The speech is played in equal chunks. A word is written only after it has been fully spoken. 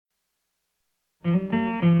This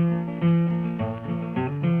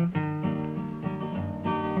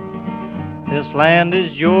land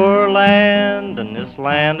is your land, and this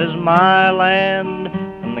land is my land,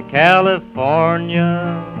 from the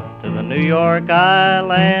California to the New York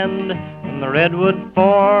Island, from the Redwood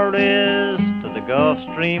Forest to the Gulf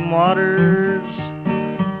Stream waters.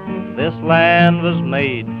 This land was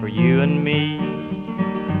made for you and me.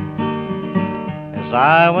 As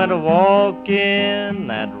I went a-walking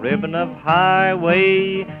that ribbon of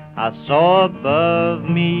highway, I saw above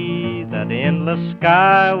me that endless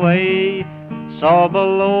skyway, saw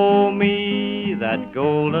below me that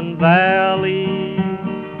golden valley.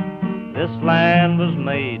 This land was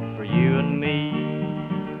made for you and me.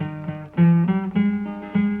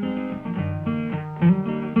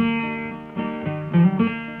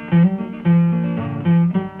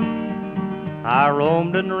 I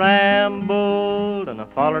roamed and rambled, and I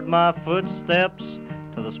followed my footsteps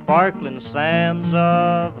to the sparkling sands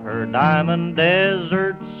of her diamond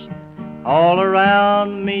deserts. All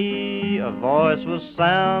around me a voice was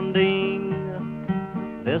sounding,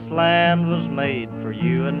 this land was made for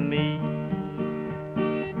you and me.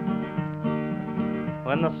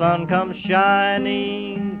 When the sun comes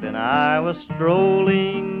shining, then I was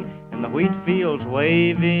strolling in the wheat fields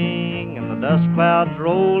waving and the dust clouds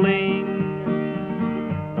rolling.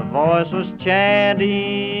 The voice was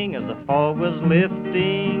chanting as the fog was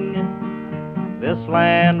lifting, this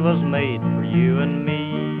land was made for you and me.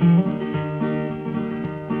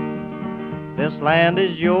 This land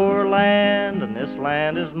is your land, and this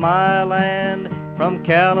land is my land, from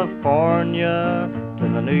California to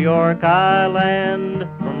the New York Island,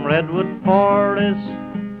 from Redwood Forest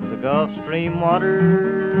to the Gulf Stream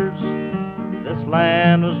waters. This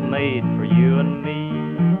land was made for you and me.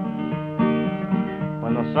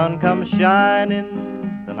 When the sun comes shining,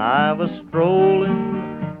 then I was strolling,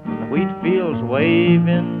 in the wheat fields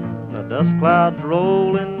waving, the dust clouds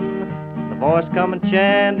rolling, the voice coming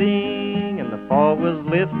chanting, and the fog was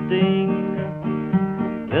lifting.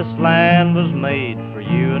 This land was made for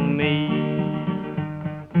you and me.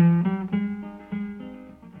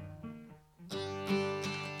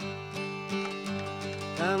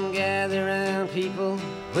 Come gather round, people,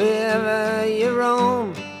 wherever you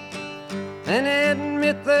roam, and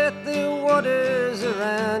admit that the waters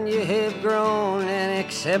around you have grown, and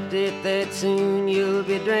accept it that soon you'll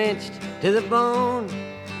be drenched to the bone.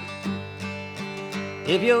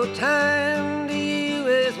 If your time to you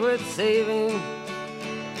is worth saving,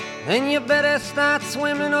 then you better start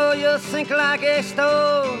swimming or you'll sink like a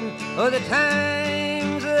stone, or the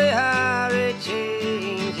times they are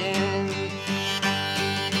a-changing.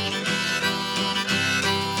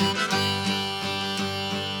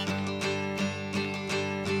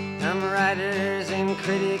 Some writers and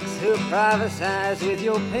critics who prophesize with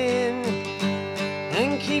your pen,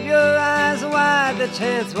 and keep your eyes wide, the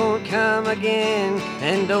chance won't come again.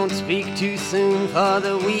 And don't speak too soon, for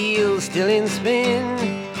the wheel's still in spin,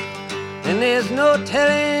 and there's no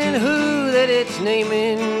telling who that it's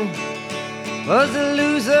naming. Was the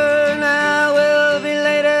loser now will be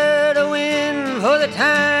later to win, for the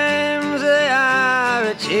times they are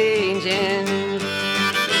a-changing.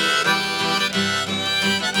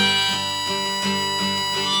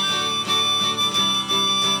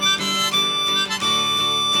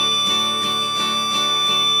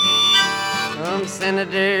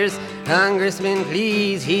 Senators, congressmen,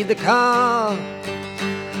 please heed the call.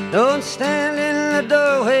 Don't stand in the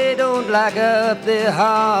doorway, don't block up the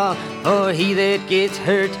hall, for he that gets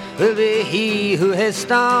hurt will be he who has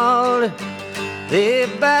stalled. The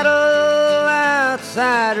battle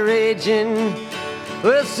outside raging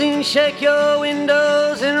will soon shake your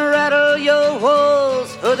windows and rattle your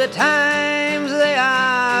walls, for the times they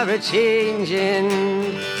are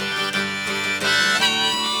a-changing.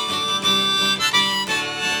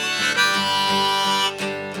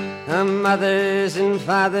 Mothers and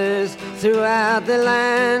fathers throughout the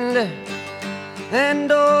land, and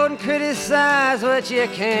don't criticize what you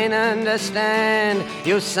can't understand.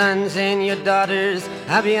 Your sons and your daughters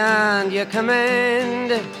are beyond your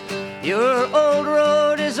command. Your old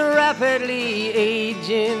road is rapidly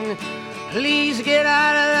aging. Please get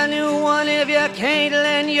out of the new one if you can't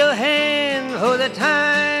lend your hand, for the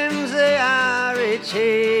times they are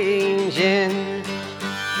a-changing.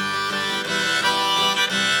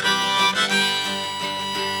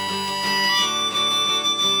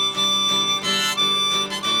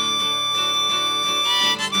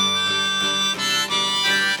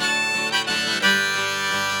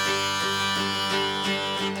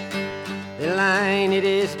 It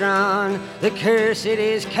is drawn, the curse it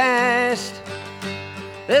is cast.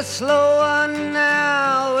 The slow one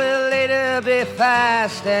now will later later be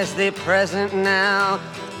fast, as the present now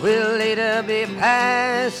will later be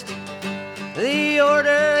past. The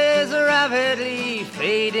order is rapidly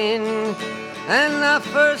fading, and the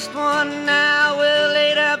first one now will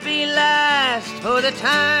later be last, for the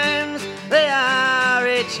times they are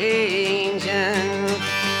a-changin'.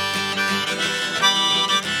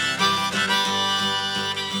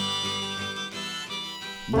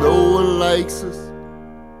 No one likes us,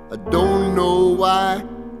 I don't know why.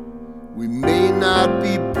 We may not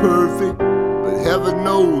be perfect, but heaven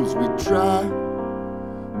knows we try.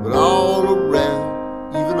 But all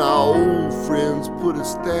around, even our old friends put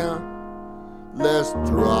us down. Let's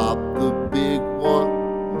drop the big one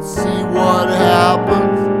and see what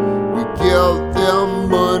happens. We give them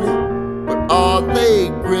money, but are they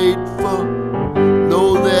grateful?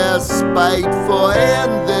 No, they're spiteful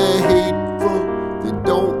and they're hateful. They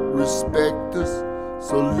don't respect us,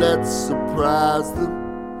 so let's surprise them.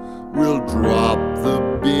 We'll drop the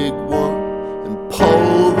big one and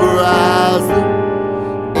pulverize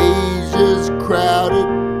them. Asia's crowded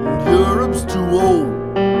and Europe's too old.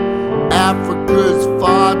 Africa's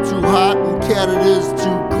far too hot and Canada's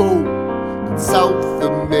too cold. And South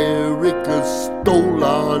America stole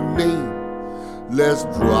our name. Let's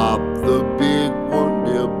drop the big one,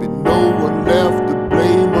 there'll be no one left to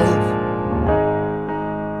blame us.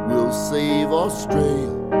 We'll save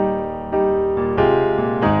Australia.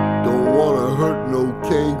 Don't wanna hurt no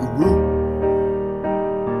kangaroo.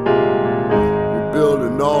 We're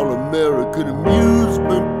building all-American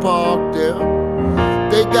amusement park there.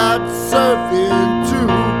 They got surfing too.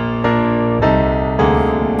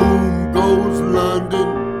 Boom goes London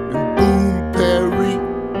and boom Paris.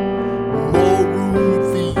 More room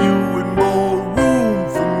for you and more room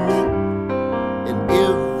for me. In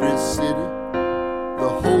every city, the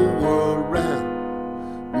whole world round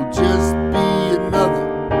will just be another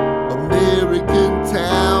American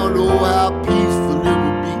town. Oh, how peaceful it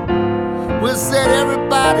will be. We'll set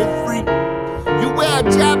everybody free. You wear a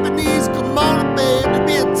Japanese kimono, babe, to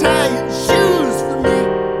be Italian shoes for me.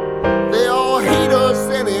 They all hate us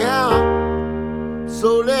anyhow.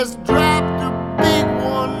 So let's drop the big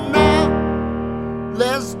one now.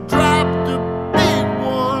 Let's drop the big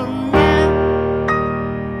one now.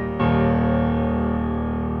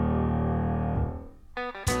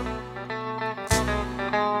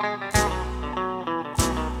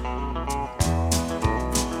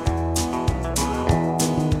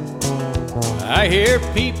 I hear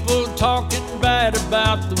people talking bad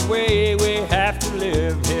about the way we have to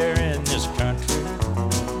live here in this country,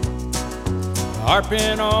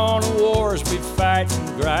 harping on the wars we fight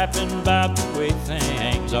and griping about the way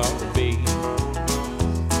things ought to be.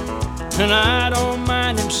 And I don't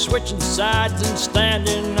mind them switching sides and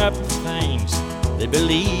standing up for things they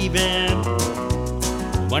believe in.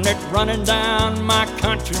 When they're running down my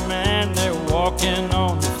country, man, they're walking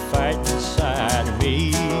on the fighting side of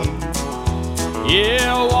me.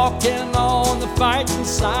 Yeah, walking on the fighting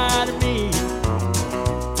side of me.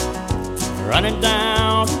 Running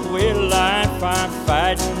down the way of life, I'm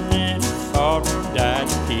fighting and fought and died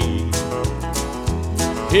to keep.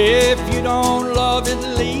 If you don't love it,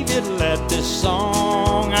 leave it. Let this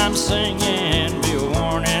song I'm singing be a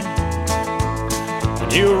warning.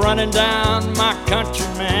 And you running down my country,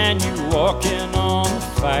 man, you walking on the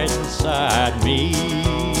fighting side of me.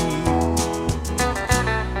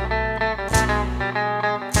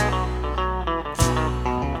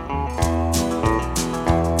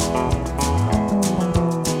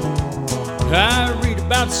 I read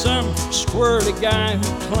about some squirrely guy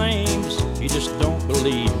who claims he just don't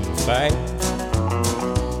believe in fight.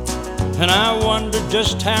 And I wonder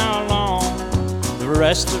just how long the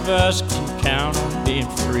rest of us can count on being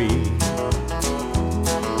free.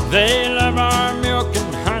 They love our milk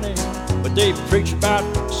and honey, but they preach about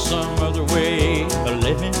some other way of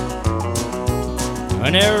living.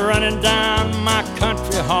 When they're running down my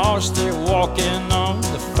country horse, they're walking on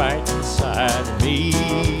the fighting side of me.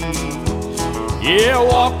 Yeah,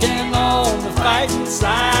 walking on the fighting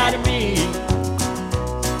side of me.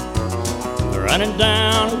 Running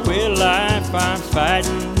down the way of life, I'm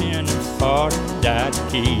fighting in and fought and died to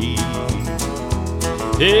keep.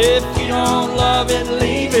 If you don't love it,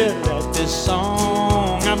 leave it. Let this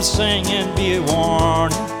song I'm singing be a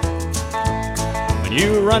warning. When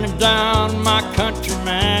you running down my country,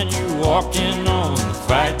 man, you walking on the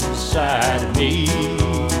fighting side of me.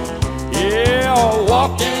 Yeah,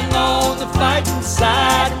 walking on the fighting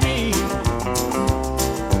side of me.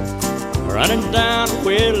 Running down the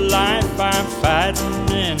way of life, I'm fighting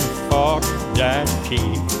and fought and died to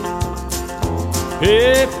keep.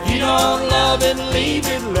 If you don't love it, leave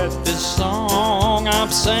it. Let this song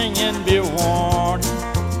I'm singing be warning.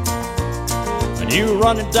 When you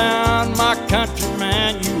running down my country,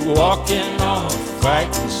 man, you walking on a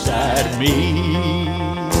fighting side of me.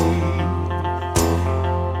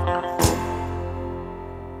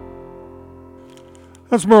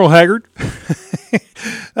 That's Merle Haggard.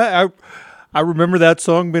 I remember that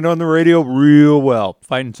song being on the radio real well.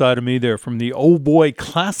 Fighting Side of Me there from the Old Boy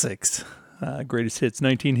Classics. Greatest hits,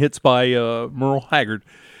 19 hits by Merle Haggard.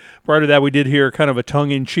 Prior to that, we did hear kind of a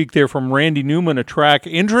tongue-in-cheek there from Randy Newman, a track,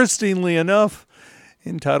 interestingly enough,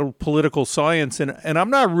 entitled Political Science. And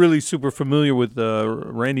I'm not really super familiar with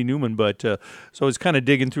Randy Newman, but so I was kind of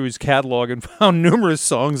digging through his catalog and found numerous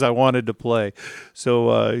songs I wanted to play.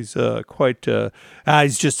 So he's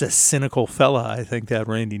he's just a cynical fella, I think, that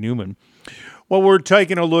Randy Newman. Well, we're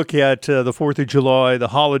taking a look at the 4th of July, the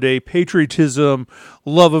holiday, patriotism,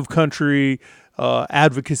 love of country,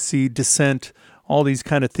 advocacy, dissent, all these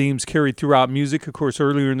kind of themes carried throughout music. Of course,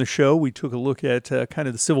 earlier in the show, we took a look at kind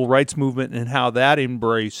of the civil rights movement and how that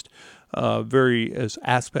embraced various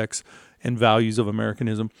aspects and values of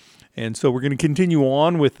Americanism. And so we're going to continue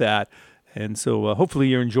on with that. And so hopefully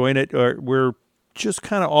you're enjoying it. We're just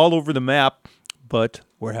kind of all over the map, but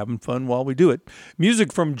we're having fun while we do it.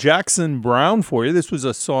 Music from Jackson Browne for you. This was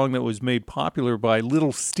a song that was made popular by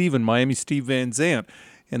Little Steven, Miami Steve Van Zandt,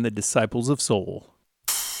 and the Disciples of Soul.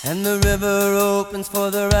 And the river opens for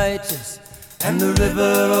the righteous, and the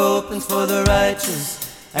river opens for the righteous,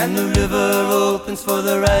 and the river opens for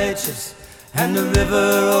the righteous, and the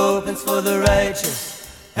river opens for the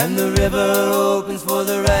righteous, and the river opens for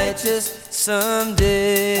the righteous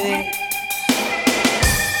someday.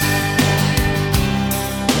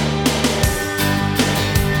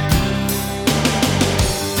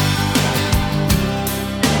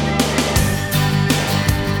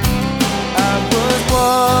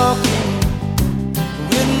 Walking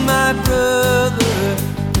with my brother,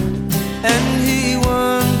 and he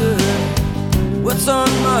wondered what's on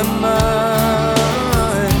my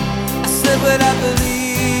mind. I said what I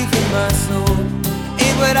believe in my soul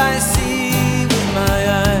ain't what I see with my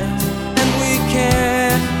eyes, and we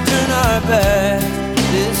can't turn our back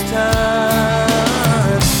this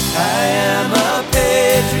time. I am a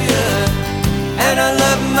patriot, and I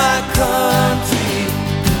love my country,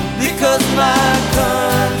 because my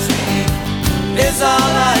country is all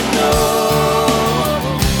I know.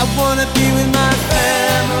 I wanna be with my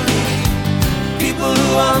family, people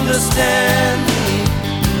who understand me.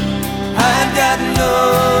 I've got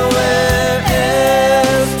nowhere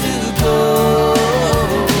else to go.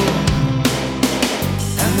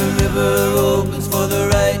 And the river opens for the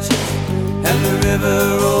righteous, and the river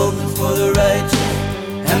opens for the righteous,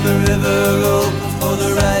 and the river opens for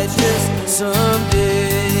the righteous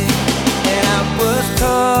someday. Was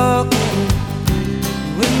talking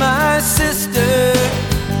with my sister,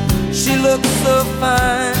 she looked so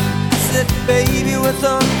fine. I said, baby, what's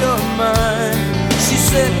on your mind? She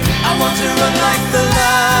said, I want to run like the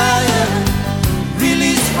lion,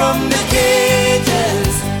 released from the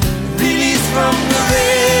cages, released from the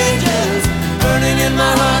rages, burning in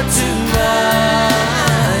my heart tonight.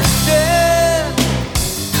 Yeah.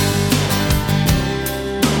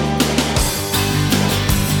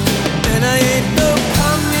 And I ain't no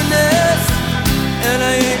communist, and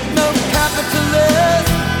I ain't no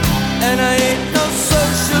capitalist, and I ain't no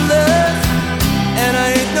socialist, and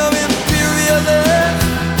I ain't no imperialist,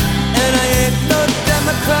 and I ain't no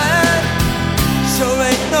Democrat, sure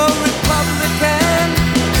ain't no Republican.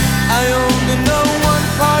 I only know one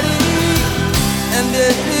party, and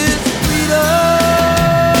it is freedom.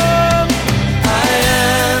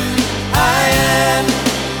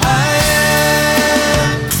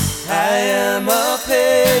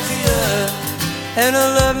 And I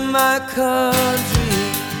love my country,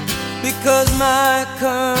 because my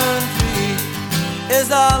country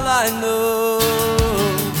is all I know.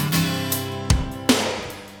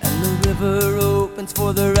 And the river opens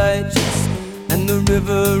for the righteous, and the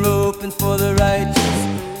river opens for the righteous,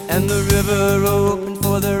 and the river opens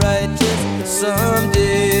for the righteous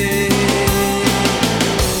someday.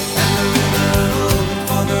 And the river opens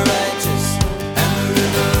for the righteous, and the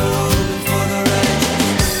river opens for the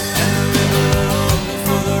righteous, and the river opens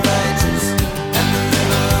for the righteous, and the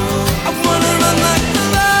river opens. I wanna run like the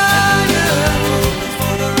lion, opens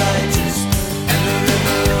for the righteous, and the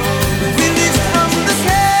river opens. Released from the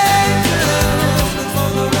cage, opens for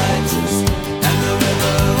the righteous, and the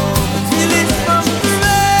river opens. Released from the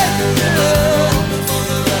cage, opens for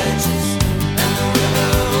the righteous, and the river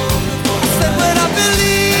opens.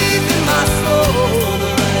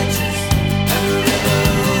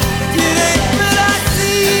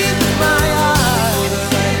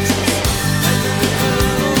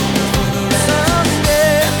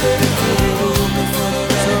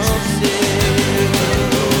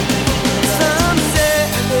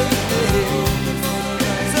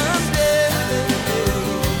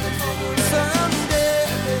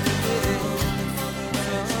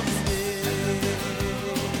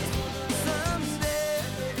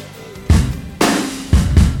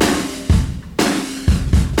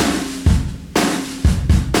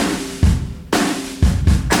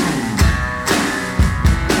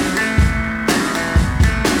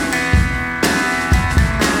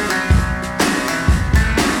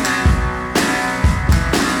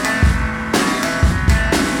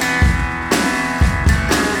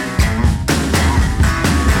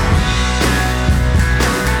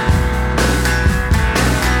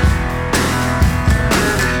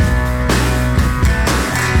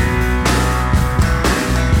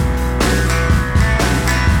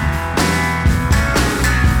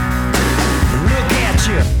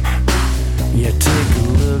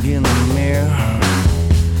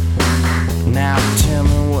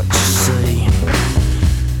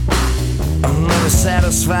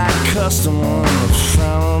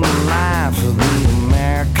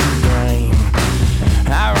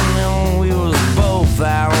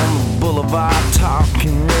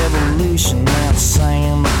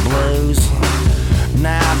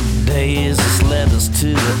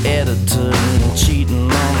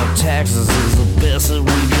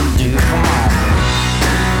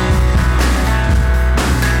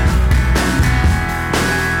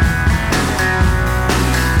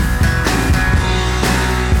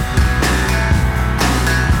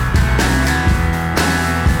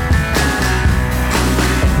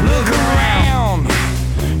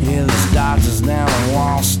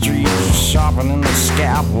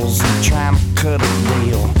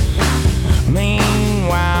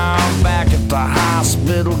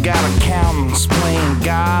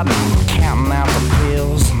 about counting out the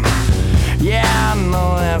pills. Yeah, I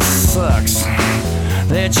know that sucks.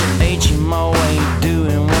 That your HMO ain't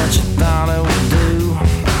doing what you thought it would do.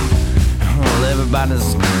 Well,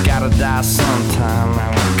 everybody's gotta die sometime,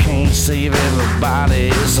 and we can't save everybody.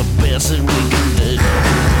 It's the best that we can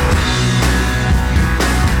do.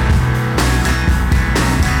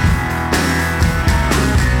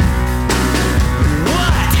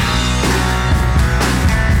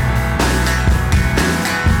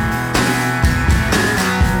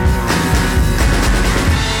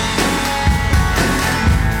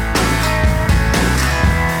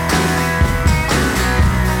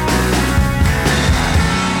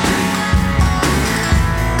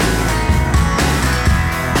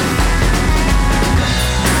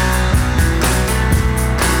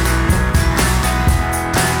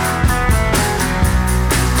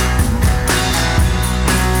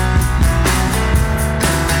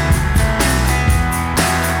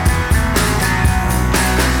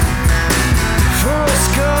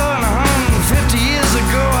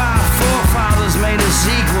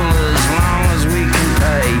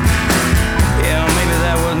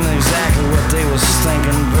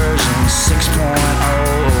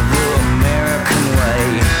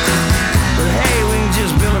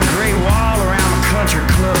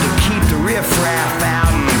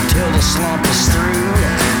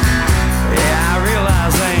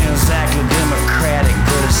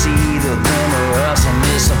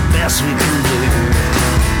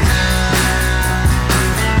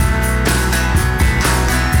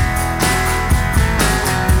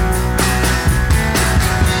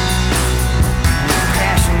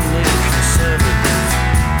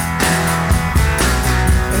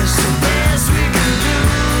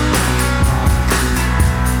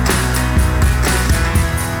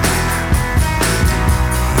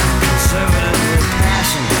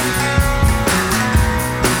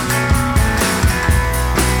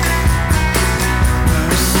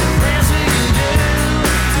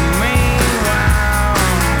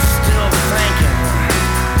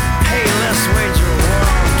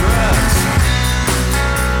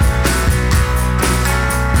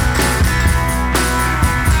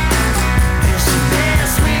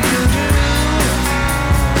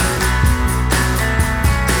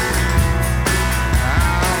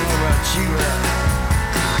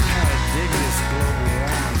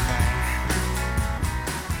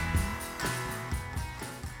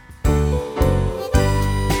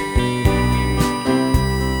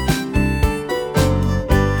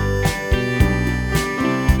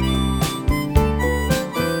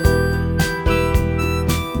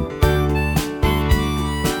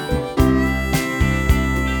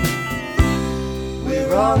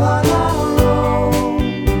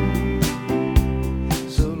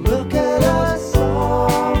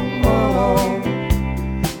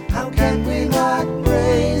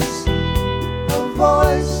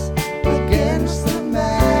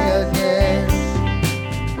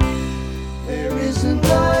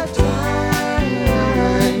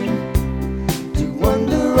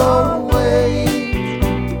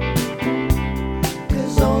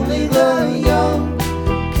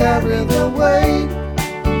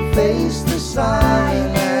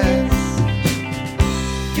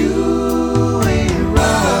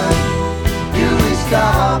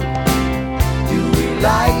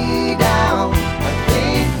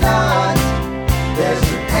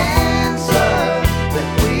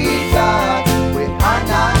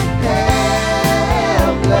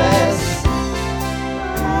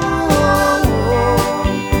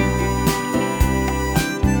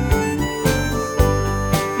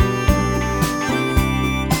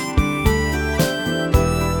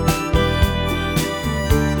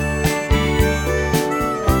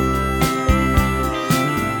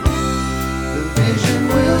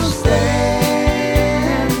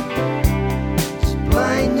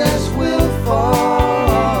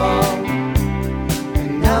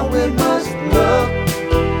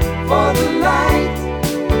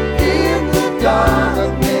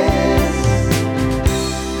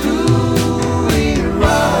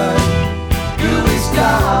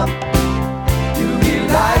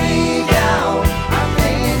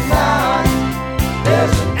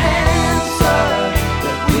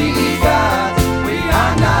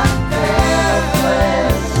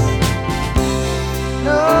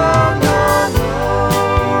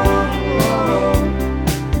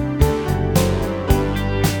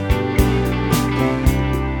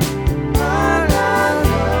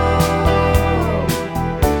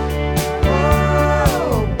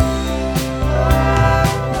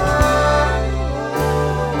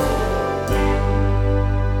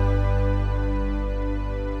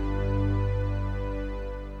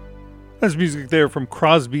 That's music there from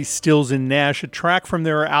Crosby, Stills, and Nash, a track from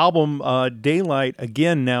their album Daylight.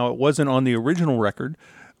 Again, now it wasn't on the original record,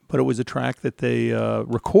 but it was a track that they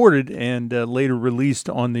recorded and later released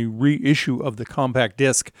on the reissue of the compact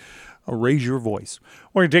disc, Raise Your Voice.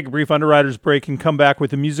 We're going to take a brief Underwriters break and come back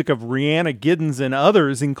with the music of Rhianna Giddens and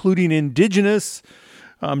others, including Indigenous,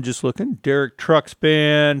 I'm just looking, Derek Trucks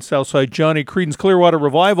Band, Southside Johnny, Creedence Clearwater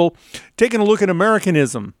Revival, taking a look at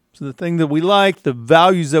Americanism. So the thing that we like, the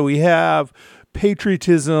values that we have,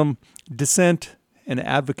 patriotism, dissent, and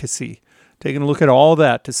advocacy. Taking a look at all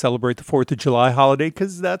that to celebrate the 4th of July holiday,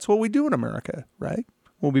 because that's what we do in America, right?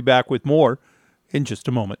 We'll be back with more in just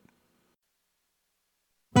a moment.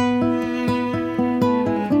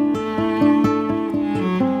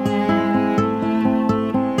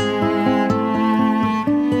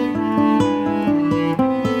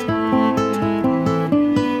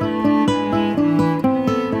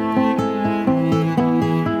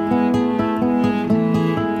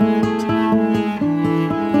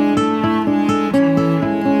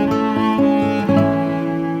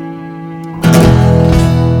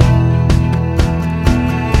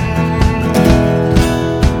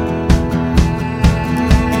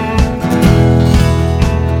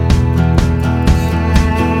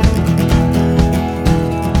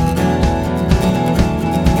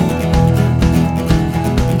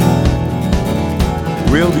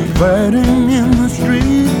 Fighting in the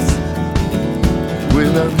streets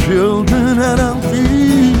with our children at our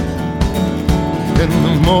feet, and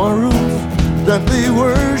the morals that they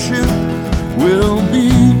worship will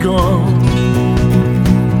be gone,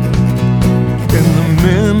 and the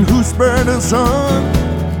men who spurred us on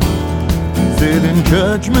sit in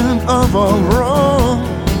judgment of all wrong.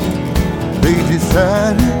 They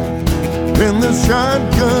decided, and the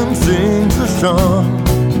shotgun sings a song.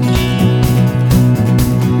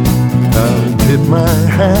 I'll tip my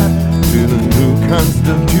hat to the new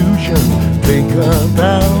Constitution, take a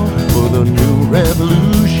bow for the new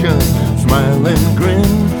revolution, smile and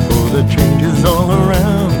grin for the changes all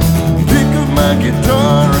around. Pick up my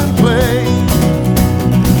guitar and play,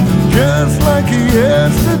 just like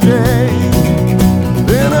yesterday.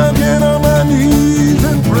 Then I'll get on my knees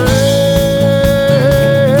and pray.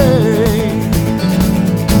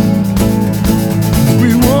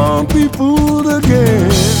 We won't be fooled again.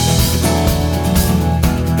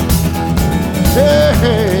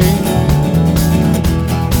 Hey,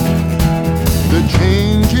 the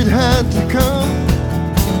change it had to come,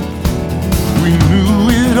 we knew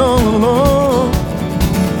it all along.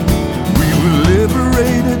 We were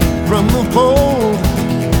liberated from the fold,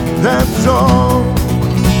 that's all.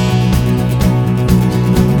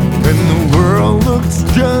 And the world looks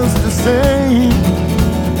just the same.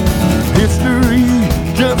 History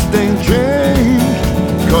just ain't changed,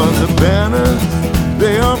 'cause the banners,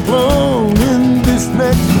 they are flown in this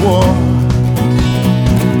next war.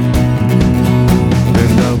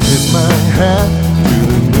 And I'll tip my hat to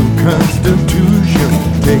the new Constitution,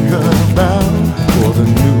 take a bow for the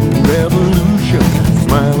new revolution,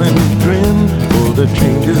 smile and grin for the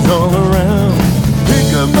changes all around. Pick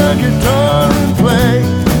up my guitar and play,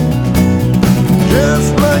 just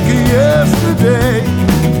like yesterday.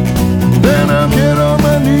 Then I'll get on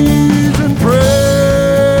my knees and pray.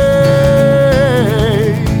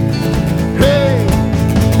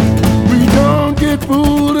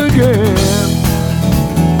 Fooled again.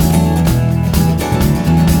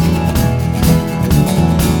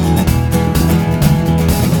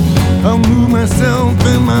 I'll move myself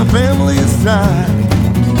and my family aside.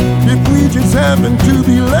 If we just happen to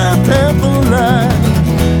be left half alive,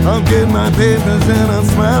 I'll get my papers and I'll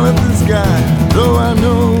smile at the sky, though I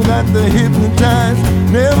know that the hypnotized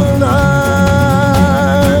never lie.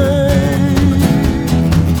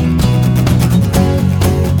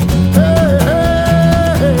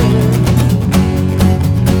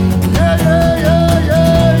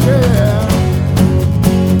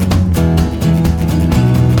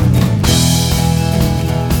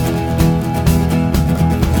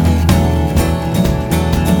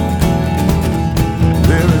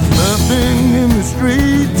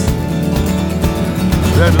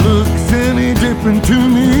 That looks any different to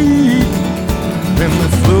me, and the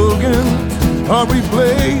slogans are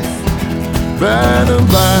replaced by the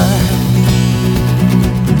light.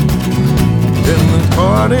 And the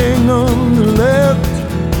parting on the left,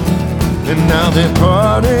 and now they're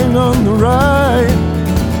parting on the right,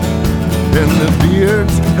 and the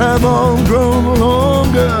beards have all grown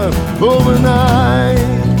longer overnight.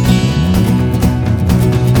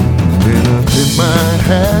 Then I tip my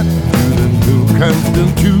hat to the new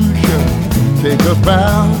Constitution, take a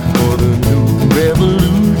bow for the new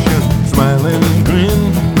revolution, smile and grin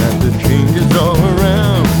at the change.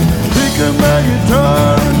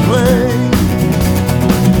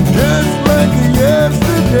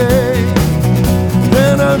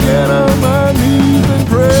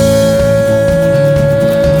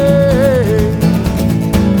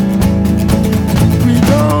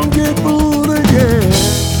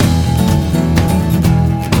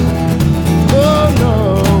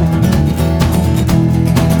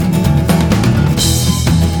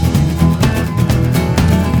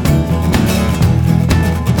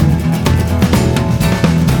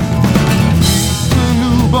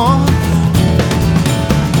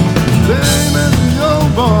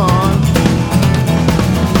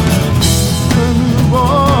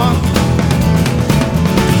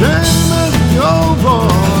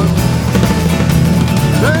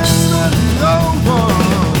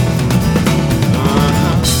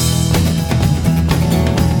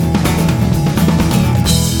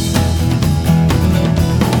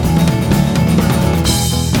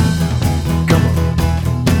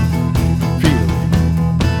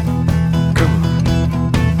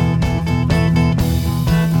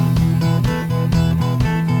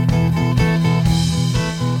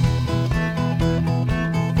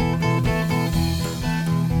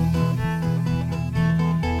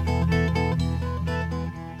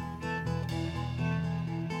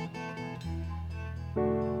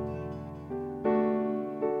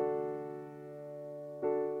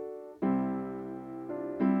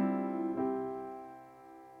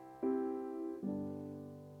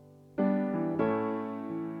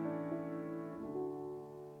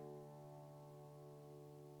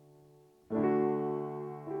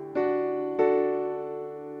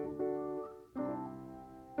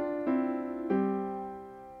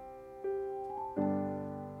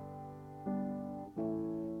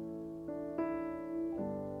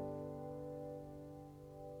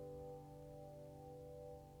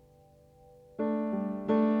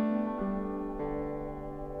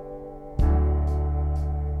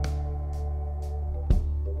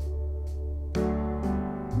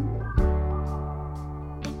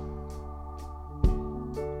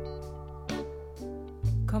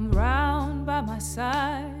 Come round by my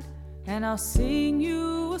side and I'll sing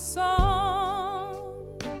you a song.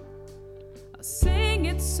 I'll sing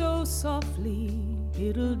it so softly,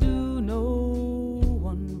 it'll do no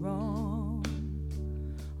one wrong.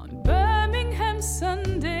 On Birmingham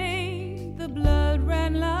Sunday, the blood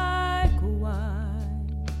ran like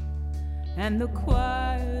wine, and the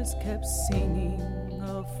choirs kept singing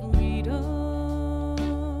of freedom.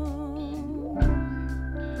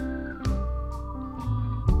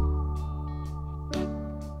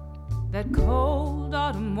 That cold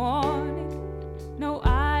autumn morning, no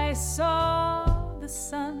eye saw the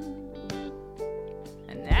sun,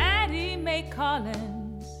 and Addie Mae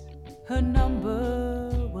Collins, her number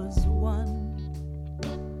was 1.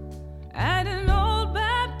 At an old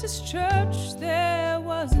Baptist church there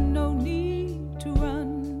was no need to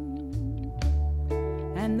run,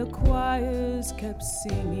 and the choirs kept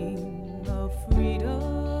singing of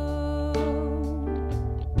freedom.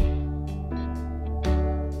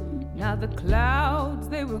 Now the clouds,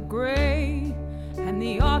 they were gray, and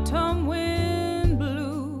the autumn wind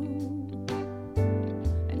blew,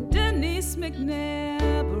 and Denise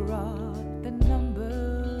McNair brought the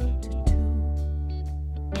number to 2.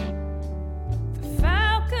 The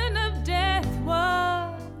falcon of death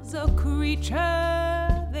was a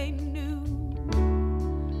creature they knew,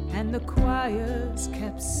 and the choirs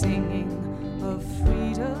kept singing of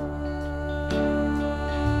freedom.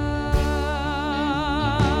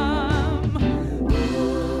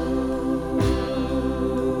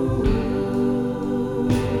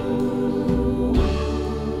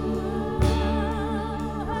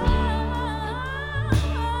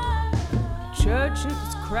 Church, it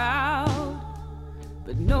was crowd,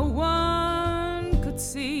 but no one could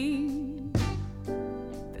see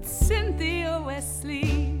that Cynthia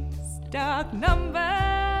Wesley's dark number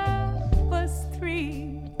was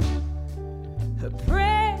 3. Her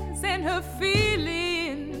prayers and her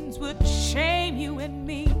feelings would shame you and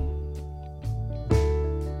me,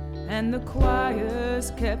 and the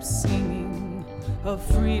choirs kept singing of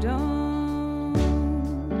freedom.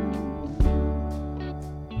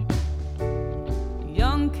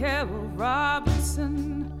 Young Carol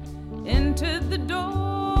Robertson entered the door,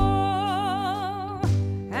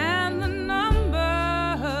 and the number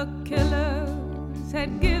her killers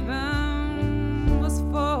had given was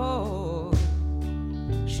 4.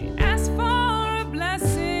 She asked for a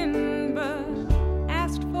blessing, but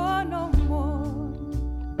asked for no more,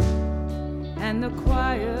 and the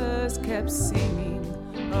choirs kept singing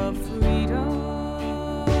of freedom.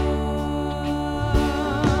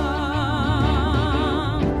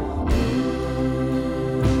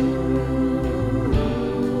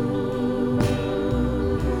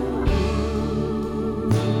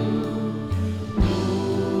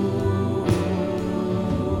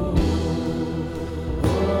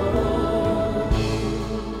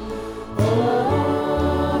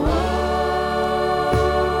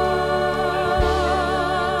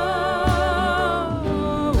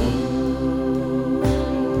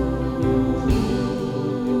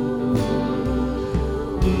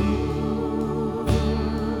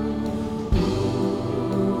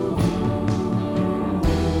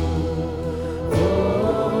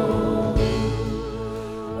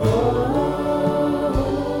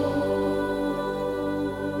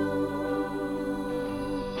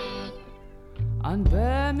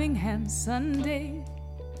 And Sunday,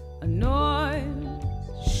 a noise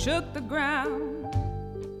shook the ground.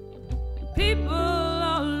 People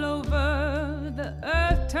all over the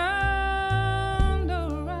earth turned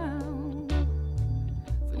around,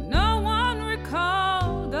 for no one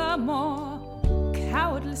recalled a more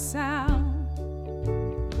cowardly sound.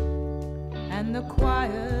 And the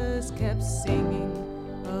choirs kept singing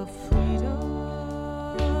of freedom.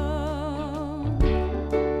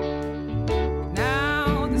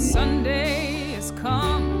 Now the Sunday has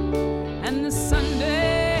come and the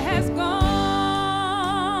Sunday has gone,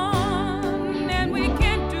 and we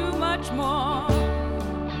can't do much more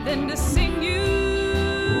than to sing you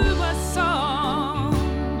a song.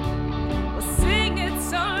 Well, sing it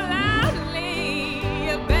so loudly,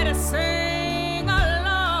 you better sing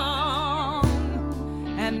along.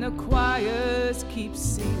 And the choirs keep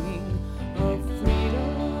singing of freedom.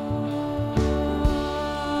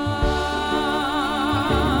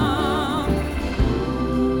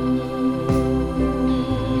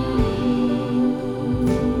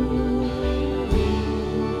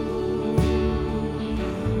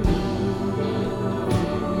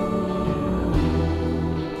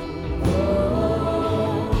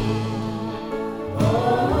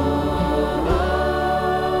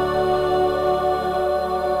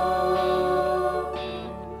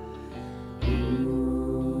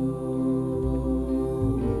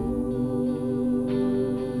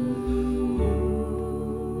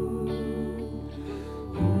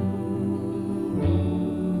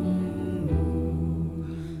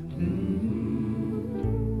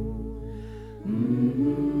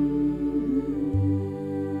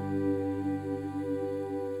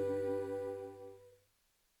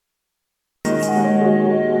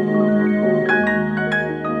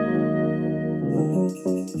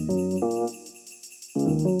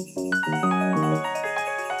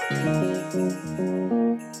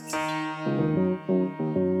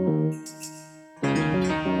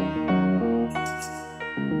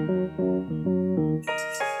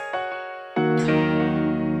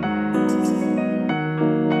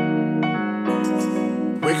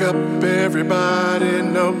 Wake up, everybody,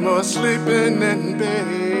 no more sleeping in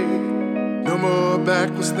bed. No more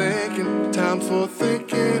backwards thinking, time for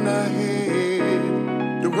thinking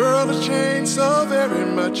ahead. The world has changed so very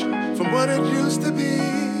much from what it used to be.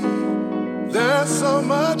 There's so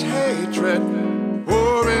much hatred,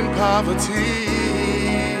 war and poverty.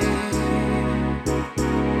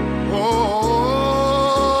 Oh,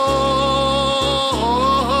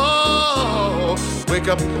 wake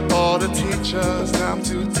up all the teachers, time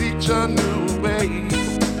to teach a new way.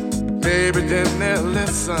 Maybe then they'll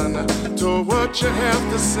listen to what you have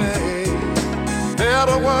to say. They're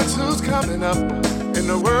the ones who's coming up, and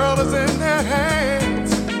the world is in their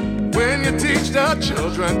hands. When you teach the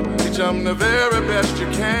children, teach them the very best you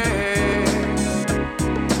can.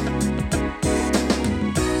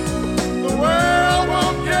 The world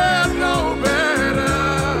won't get no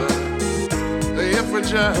better if we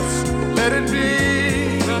just let it be.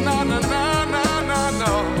 No, no, no, no, no, no,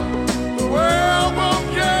 no. The world won't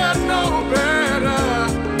get no better.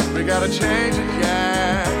 We gotta change it,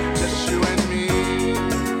 yeah, just you and me.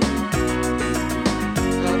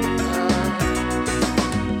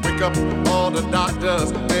 Wake up all the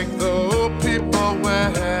doctors, make the old people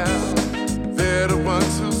well. They're the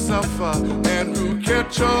ones who suffer and who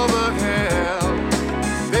catch all the hell.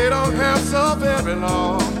 They don't have so very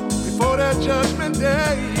long before their judgment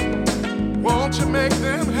day. Won't you make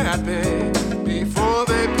them happy before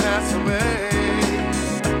they pass away?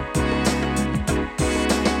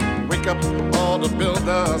 Wake up all the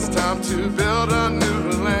builders, time to build a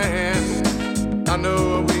new land. I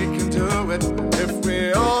know we can do it if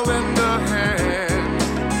we all lend a hand.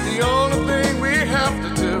 The only thing we have to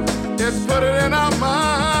do is put it in our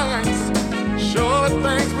minds. Sure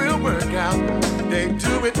things will work out, they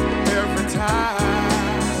do it every time.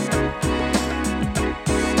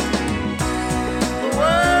 The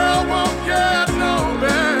world won't get no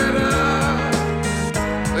better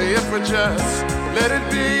if we just let it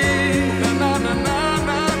be. No, no, no,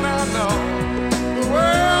 no, no, no. The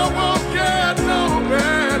world won't get no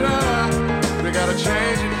better. We gotta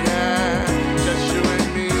change it, yeah, just you and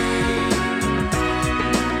me.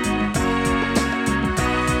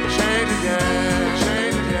 Change it, yeah,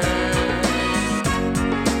 change it, yeah.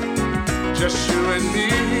 Just you and me.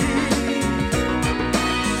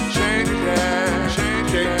 Change it, yeah, change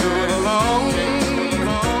it. Can't do it alone.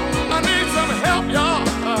 I need some help, y'all.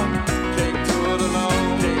 Can't do it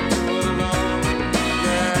alone. Can't do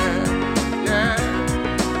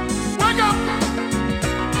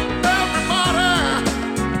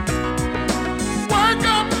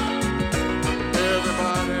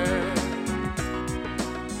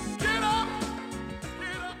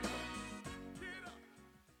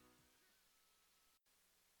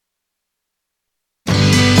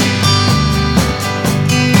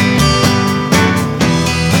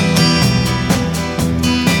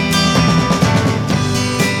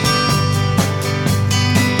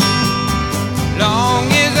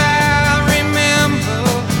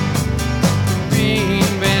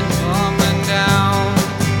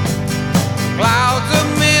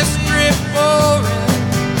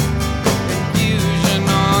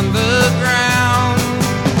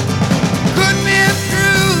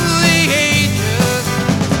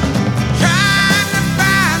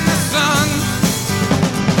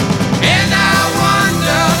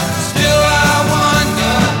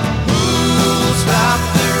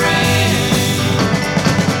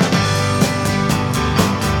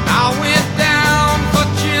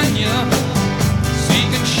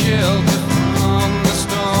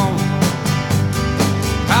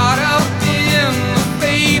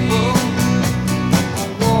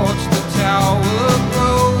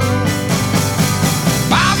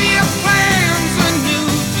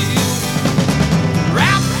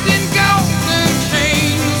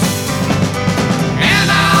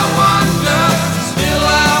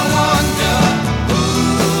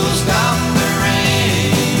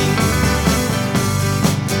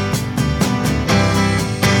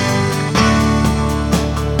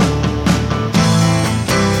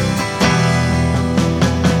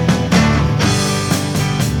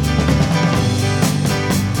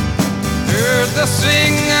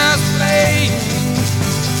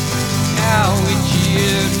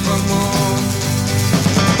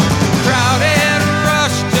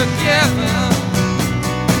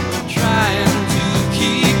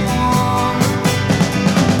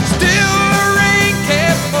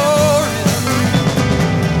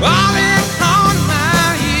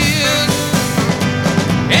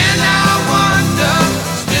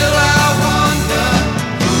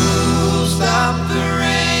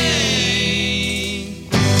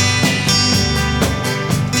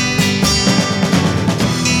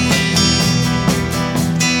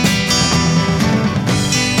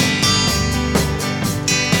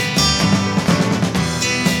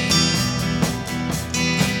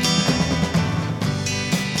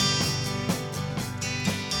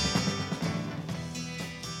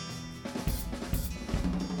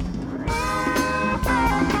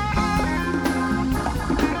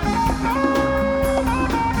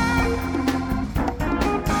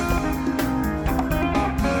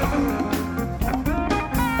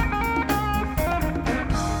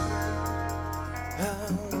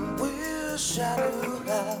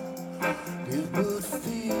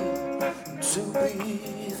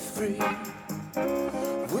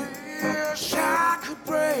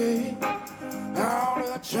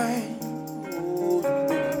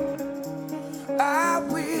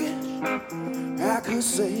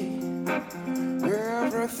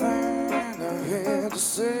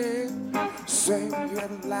Sing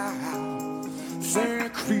it loud, sing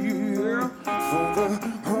it clear for the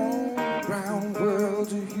whole round world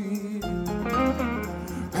to hear.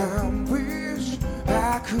 I wish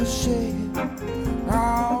I could say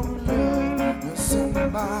all the love that's in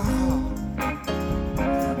my heart.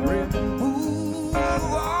 Remove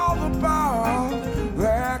all the bars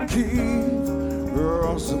that keep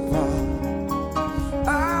us apart.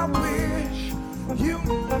 I wish you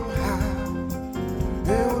knew how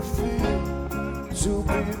it would feel to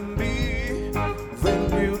be me. Then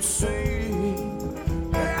you'd see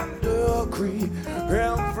and agree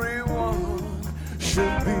everyone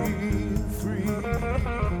should be free.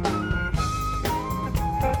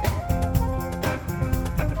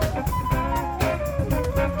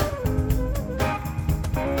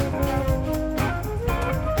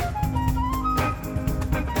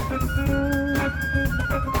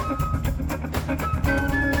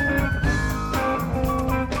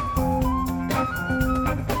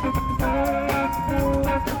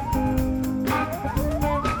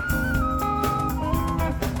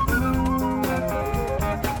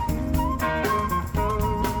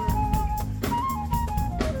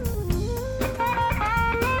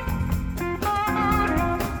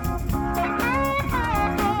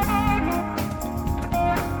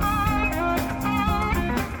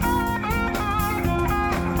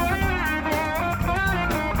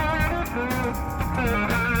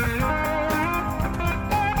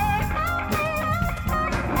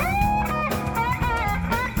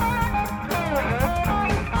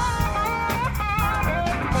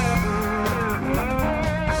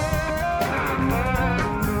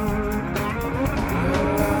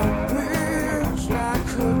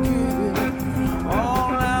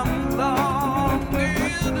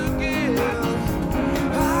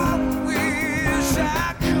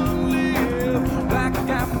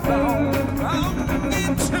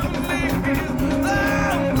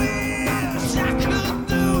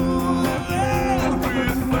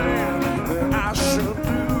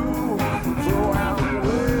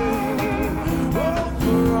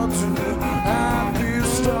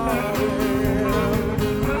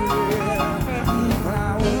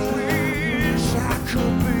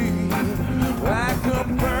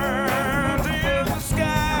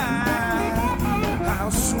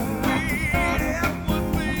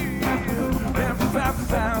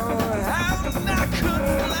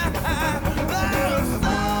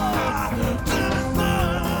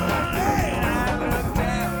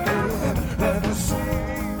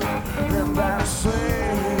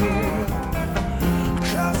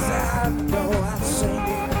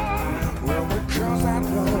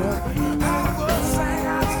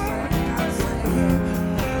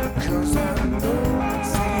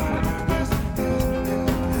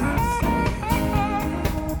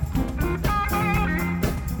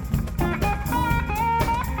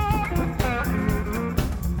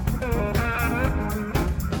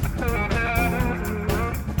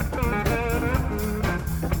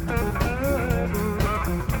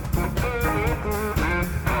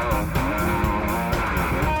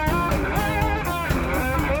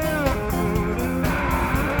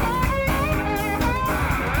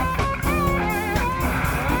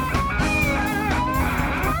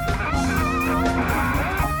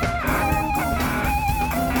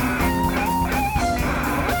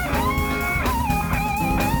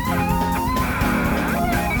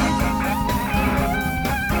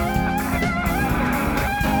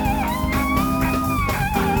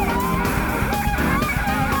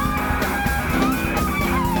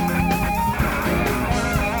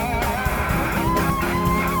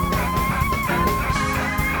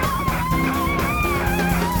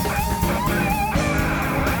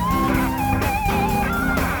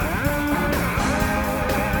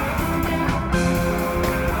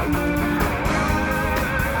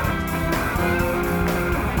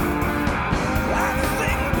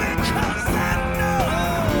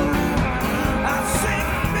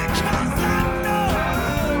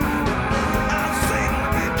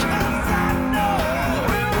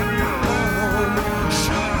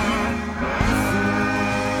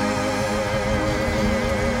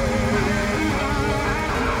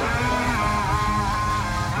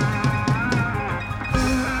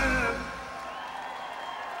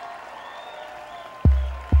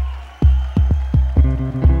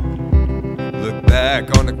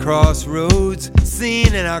 Back on the crossroads,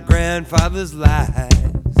 seen in our grandfather's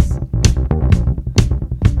lives.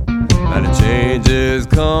 Now the changes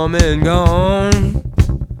come and gone,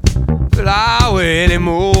 but are we any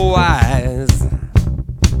more wise?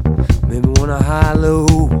 Make me wanna high-low,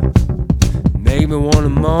 make me wanna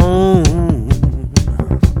moan.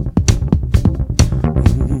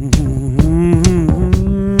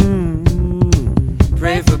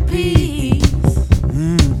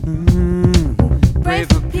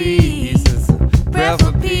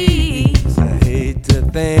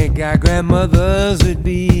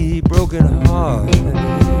 broken heart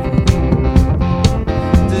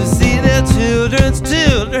to see their children's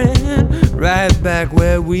children right back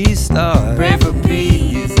where we start. Pray for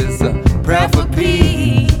peace, it's a prayer for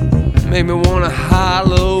peace. Make me wanna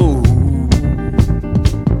hollow,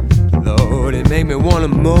 Lord, it make me wanna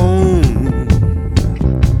moan.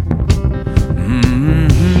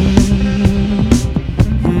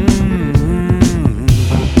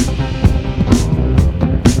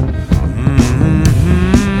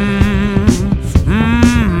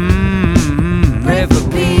 pray for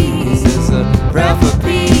peace, It's a prayer for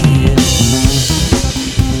peace.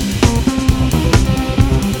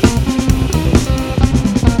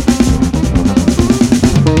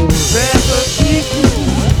 pray for peace.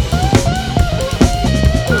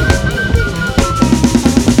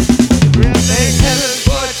 Make heaven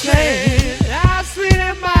for a change. I've seen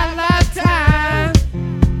in my lifetime.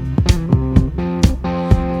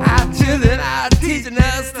 Our children are teaching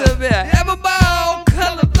us to be ever more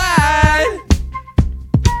colorblind.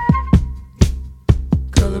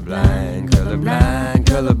 Colorblind, colorblind,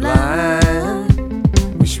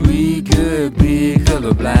 colorblind. Wish we could be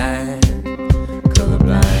colorblind.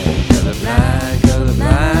 Colorblind, colorblind,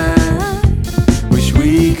 colorblind. Wish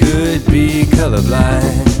we could be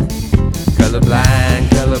colorblind. Colorblind,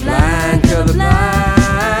 colorblind,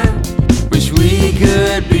 colorblind. Wish we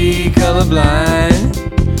could be colorblind.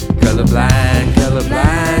 Colorblind,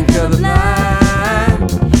 colorblind, colorblind.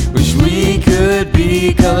 Wish we could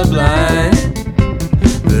be colorblind.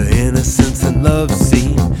 The innocence and love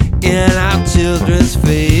seen in our children's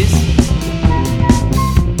face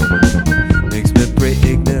makes me pray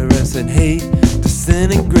ignorance and hate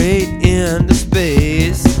disintegrate into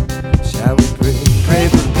space. Shall we pray? Pray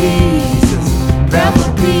for peace, it's a prayer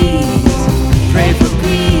for peace. Pray for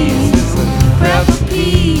peace, it's a prayer for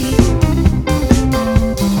peace.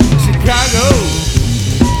 Chicago,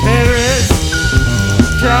 Paris,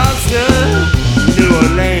 Charleston, New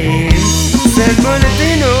Orleans, San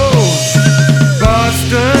Bernardino,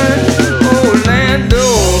 Boston, Orlando,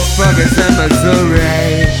 Ferguson,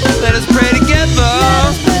 Missouri. Let us pray together.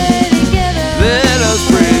 Let us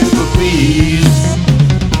pray for peace.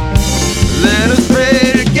 Let us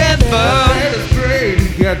pray together. Let us pray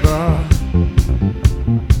together.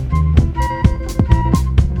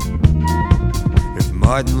 If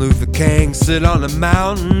Martin Luther King stood on a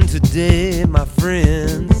mountain today, my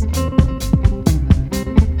friends,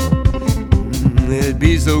 it'd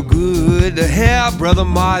be so good to hear Brother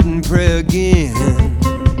Martin pray again.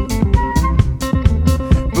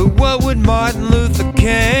 But what would Martin Luther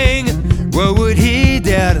King, what would he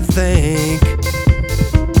dare to think?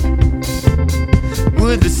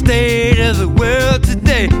 Would the state of the world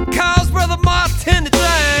today cause Brother Martin to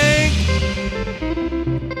drink?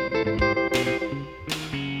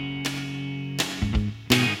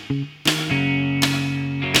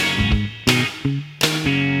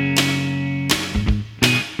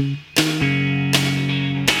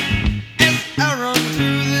 As I run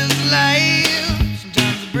through this life,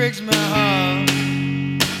 sometimes it breaks my heart.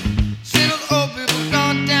 See those old people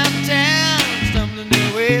gone downtown, stumbling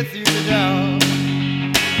their way through the door.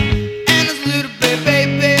 And those little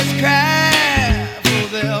babies cry for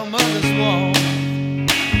their mother's wall.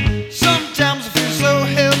 Sometimes I feel so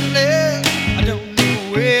helpless, I don't know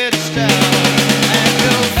where to start. And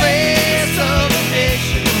the face of the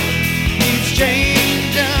nation keeps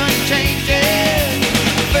changing and changing.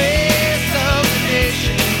 The face of the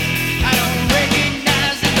nation, I don't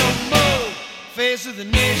recognize it no more. Face of the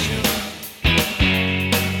nation,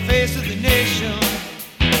 face of the nation.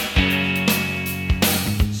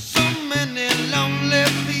 So many lonely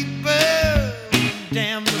people,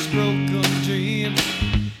 damnless broken dreams.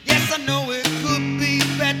 Yes, I know it could be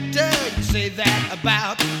better. You say that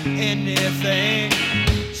about anything.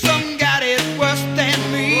 Some got it worse than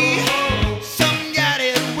me. Some got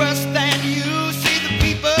it worse than you. See the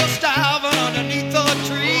people starving underneath a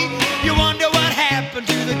tree. You wonder what happened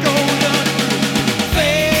to the golden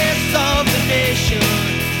face of the nation.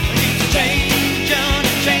 It's changing and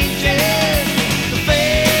changing. The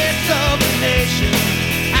face of the nation,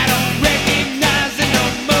 I don't recognize it no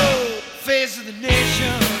more. Face of the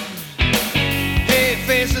nation, hey,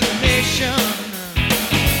 face of the nation.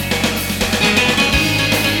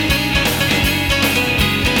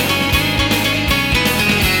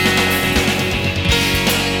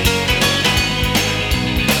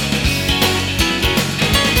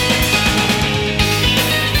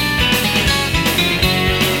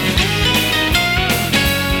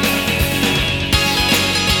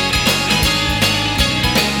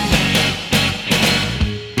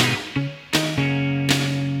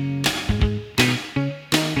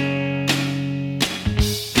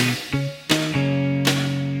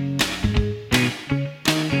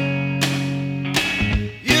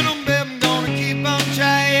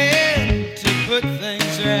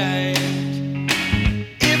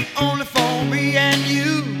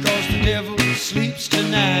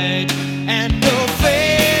 night, and the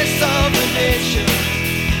face of the nation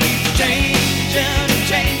keeps changing and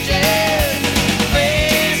changing. The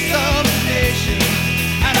face of the nation,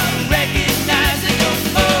 I don't recognize it no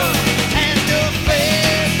more. And the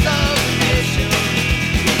face of the nation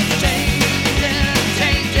keeps changing and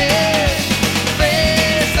changing. The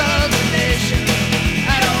face of the nation,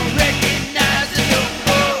 I don't recognize it no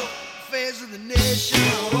more. Face of the nation,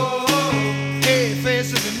 hey,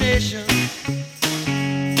 face of the nation.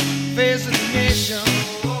 Face of the nation,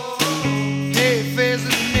 hey, face of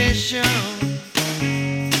the nation,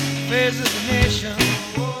 face of the nation,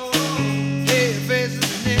 hey, face of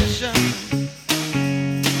the nation,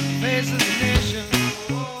 face of the nation,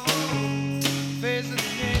 face of the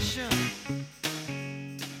nation.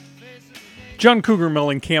 John Cougar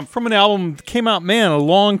Mellencamp from an album that came out, man, a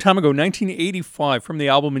long time ago, 1985, from the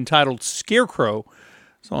album entitled Scarecrow.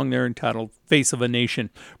 Song there entitled Face of a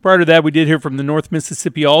Nation. Prior to that, we did hear from the North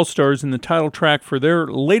Mississippi All-Stars in the title track for their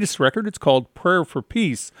latest record. It's called Prayer for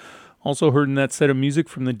Peace. Also heard in that set of music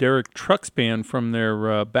from the Derek Trucks Band from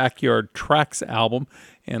their Backyard Tracks album.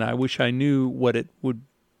 And I wish I knew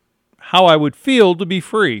how I would feel to be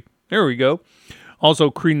free. There we go.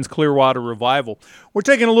 Also, Creedence Clearwater Revival. We're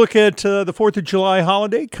taking a look at the 4th of July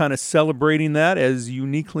holiday, kind of celebrating that as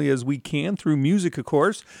uniquely as we can through music, of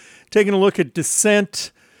course. Taking a look at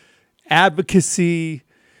dissent, advocacy,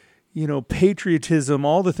 patriotism,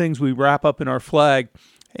 all the things we wrap up in our flag.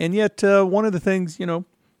 And yet, one of the things,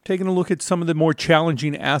 taking a look at some of the more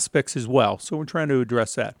challenging aspects as well. So we're trying to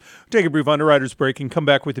address that. We'll take a brief Underwriters break and come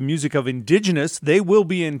back with the music of Indigenous. They will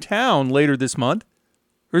be in town later this month.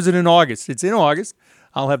 Or is it in August? It's in August.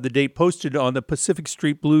 I'll have the date posted on the Pacific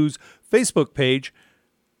Street Blues Facebook page.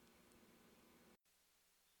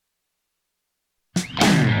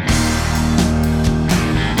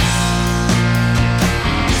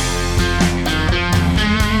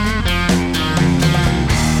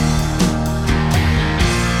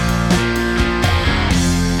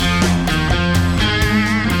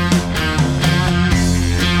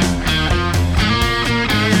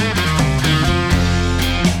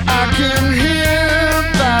 I can hear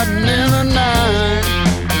fighting in the night.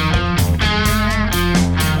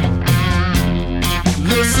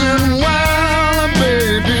 Listen while a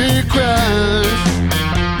baby cries.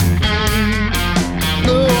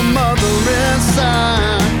 No mother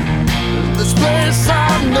inside this place I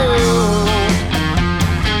know.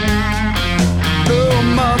 No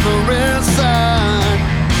mother inside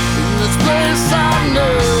this place I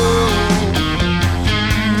know.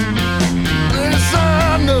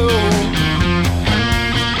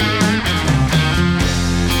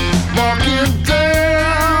 Walking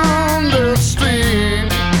down the street,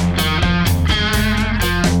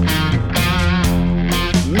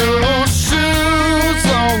 no shoes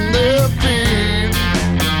on their feet.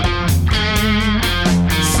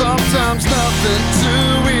 Sometimes nothing to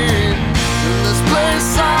eat in this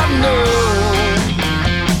place I know.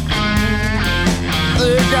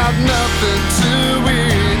 They got nothing to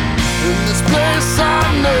eat in this place I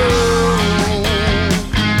know.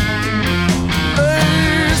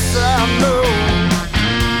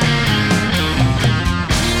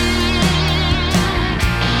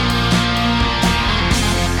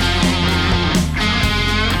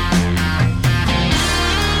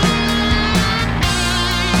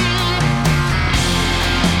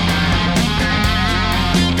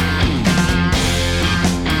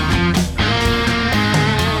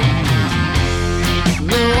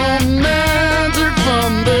 No magic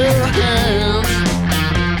from their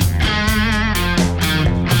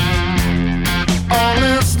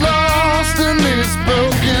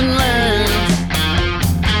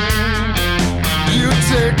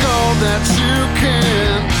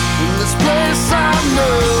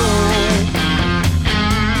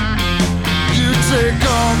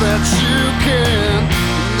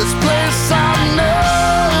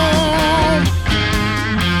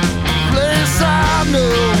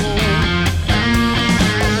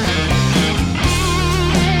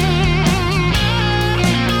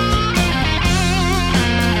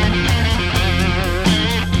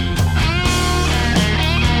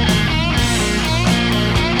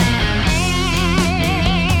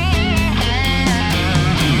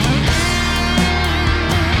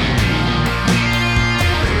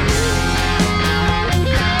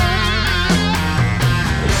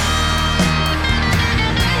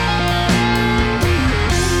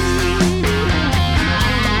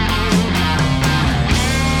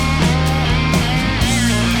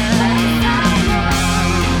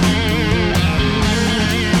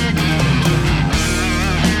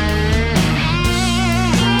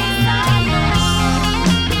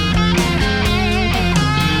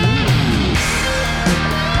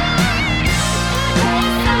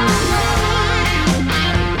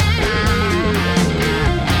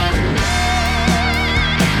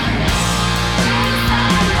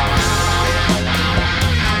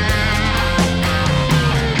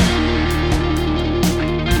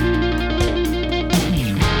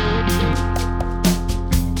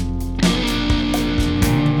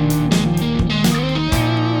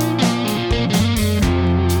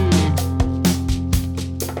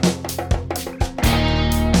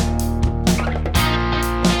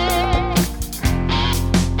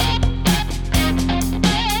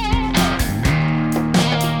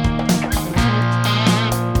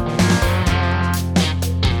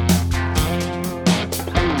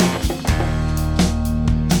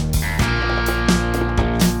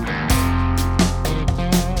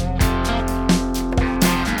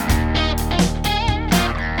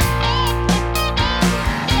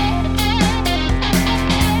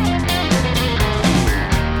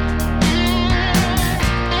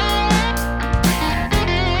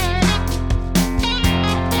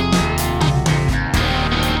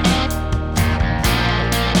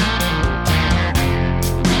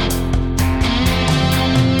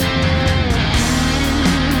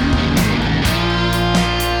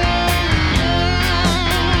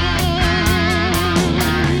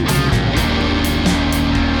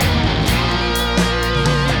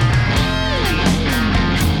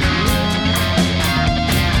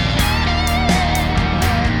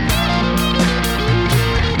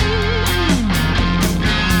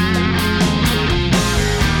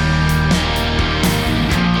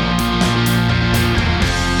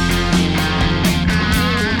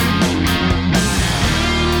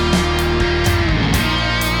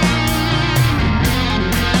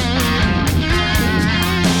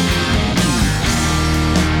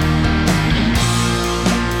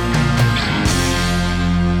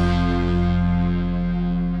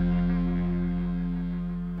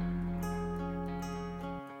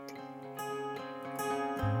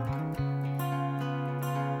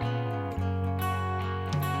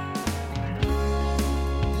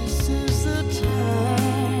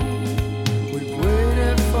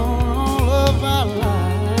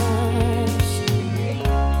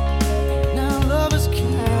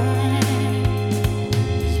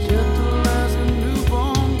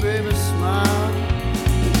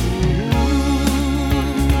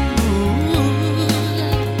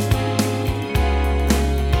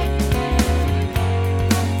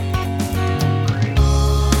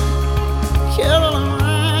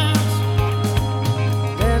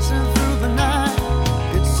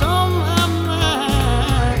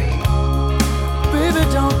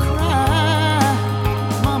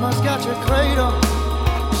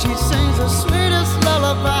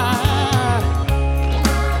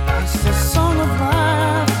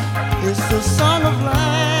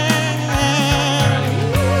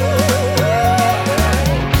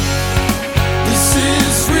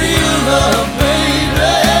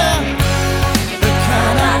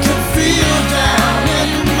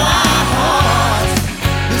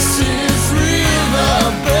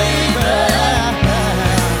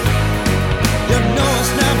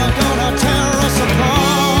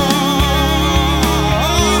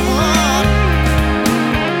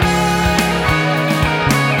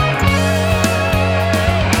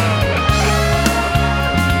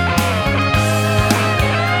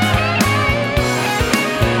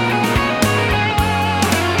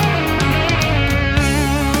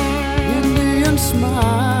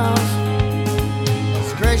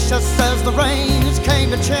just as the rains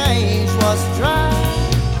came to change was dry.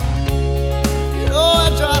 Oh,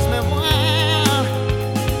 it drives me wild.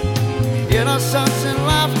 Innocence and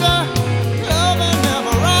laughter, love and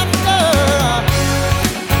never after.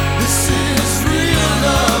 This is real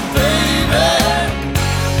love, baby.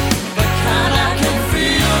 The kind I can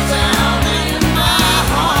feel down in my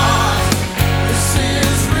heart. This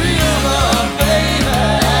is real love, baby.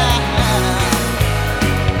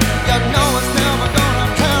 You know it's never gonna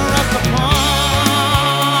tear us apart.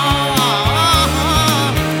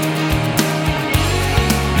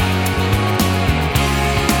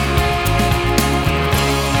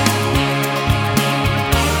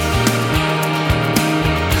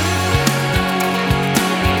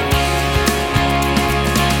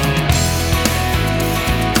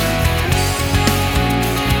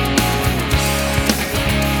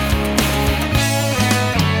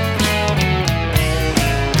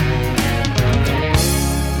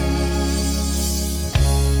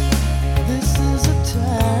 This is a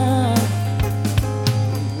time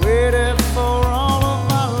waited for all of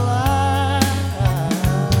my lives,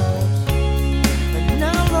 and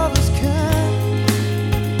now love is kind.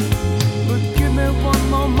 But give me one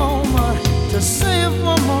more moment to say it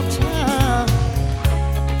one more time.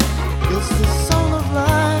 It's the song of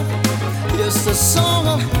life. It's the song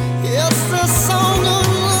of. It's the song of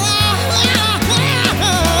life.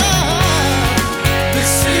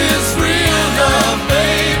 This is real love,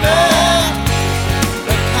 baby.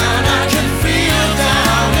 The kind I can feel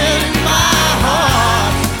down in my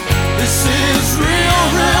heart. This is real,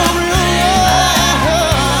 real, real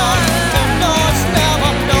love. No, it's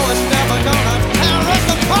never gonna tear us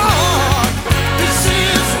apart. This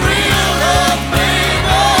is real love,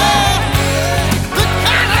 baby. The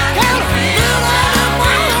kind I can feel down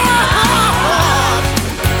in my heart.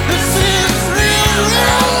 This is real,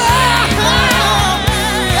 real love.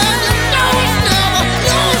 And you know it's never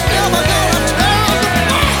gonna tear us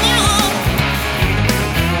apart.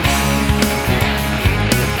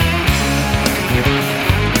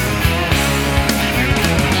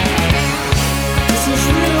 This is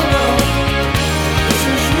real love. This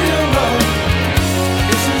is real love.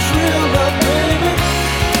 This is real love, baby.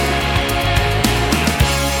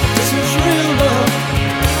 This is real love.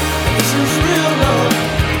 This is real love.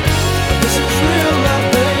 This is real love,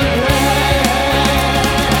 baby.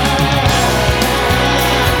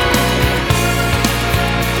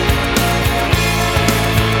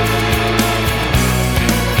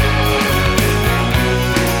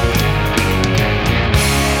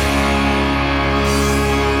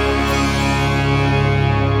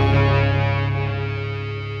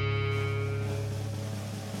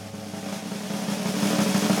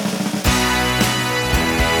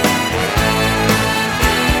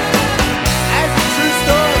 That's a true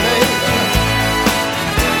story, baby.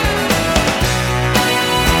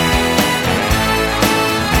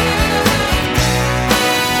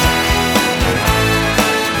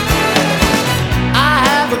 I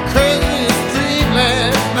have a crazy dream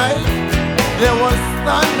last night. There was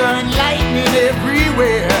thunder and lightning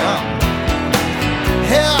everywhere.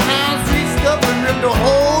 Hellhounds reached up and ripped a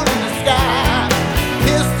hole in the sky.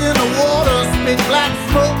 Pissed in the water, spit black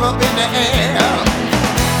smoke up in the air.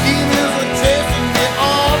 Demons were chasing me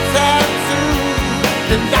all tattooed.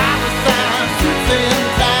 The dollar sign suits and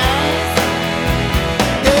ties.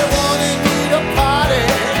 They wanted me to party.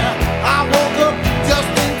 I woke up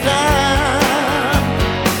just in time.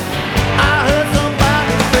 I heard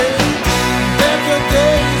somebody say, better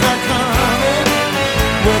days are coming.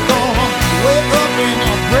 We're gonna wake up and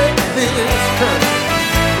break this curse.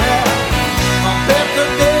 Yeah, better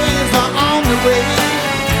days are on the way.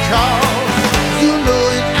 'Cause you know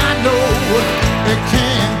it, I know it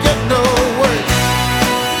can't get no worse.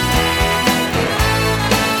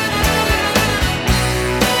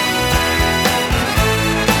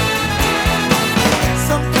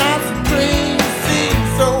 Sometimes the dreams seem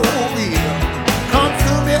so real, come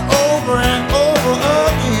to me over and over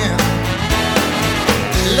again.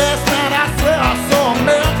 Last night I swear I saw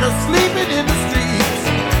America sleeping in the streets.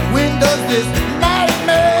 When does this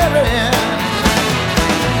nightmare end?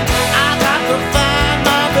 I got to find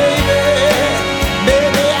my baby.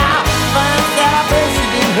 Maybe I'll find salvation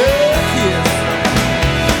in her kiss.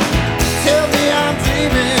 Tell me I'm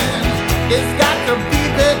dreaming. It's got to be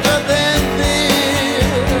better than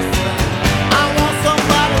this. I want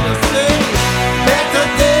somebody to say, better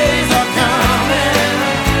days are coming.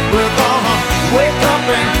 We're gonna wake up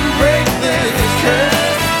and break this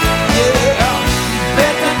curse. Yeah,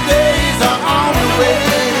 better days are on the way.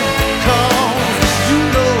 'Cause you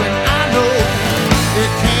know and I know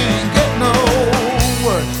it can't get no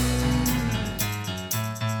worse.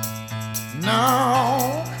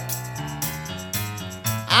 No,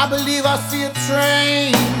 I believe I see a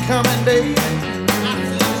train coming, baby.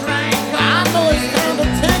 I know it's time to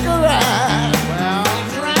take a ride. Well,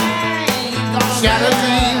 shattered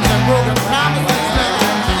dreams and broken promises now.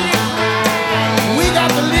 We got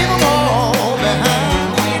to leave them all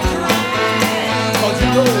behind. 'Cause you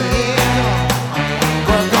know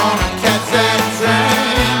we're gonna catch that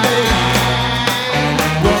train, baby.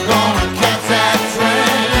 We're gonna catch that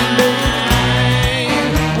train, baby.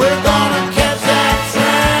 We're gonna catch that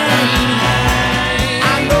train.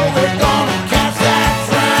 I know we're gonna catch that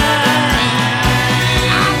train.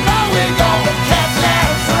 I know we're gonna catch that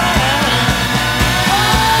train.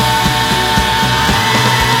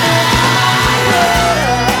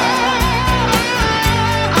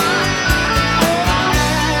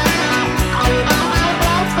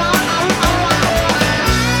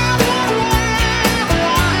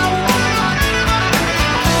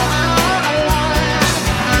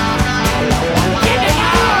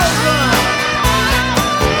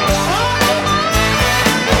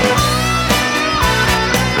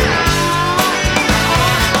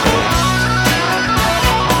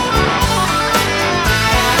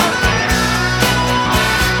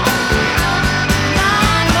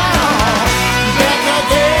 Better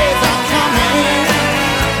days are coming.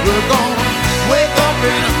 We're gonna wake up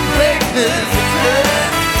and break this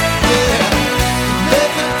curse. Yeah,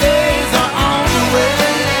 better days are on the way.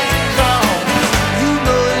 'Cause you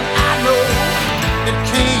know and I know it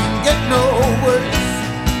can't get no worse.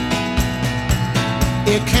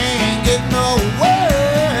 It can't get no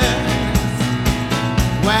worse.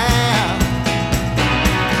 Wow.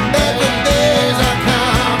 Better days are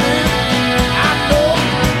coming. I know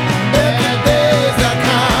better days are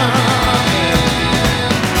coming.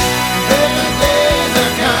 Better days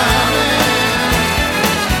are coming.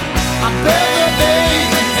 Better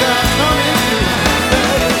days are coming.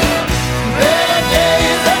 Better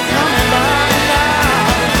days are coming right now.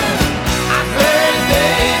 Better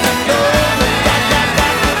days are coming.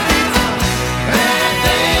 Better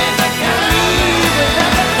days are coming.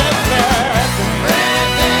 Better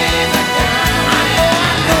days are coming.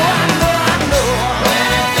 I know.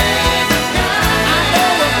 Better days are coming. I know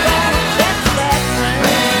we're gonna catch that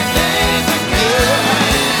train. Yeah,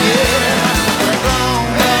 yeah. We're gonna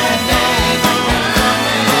catch that train.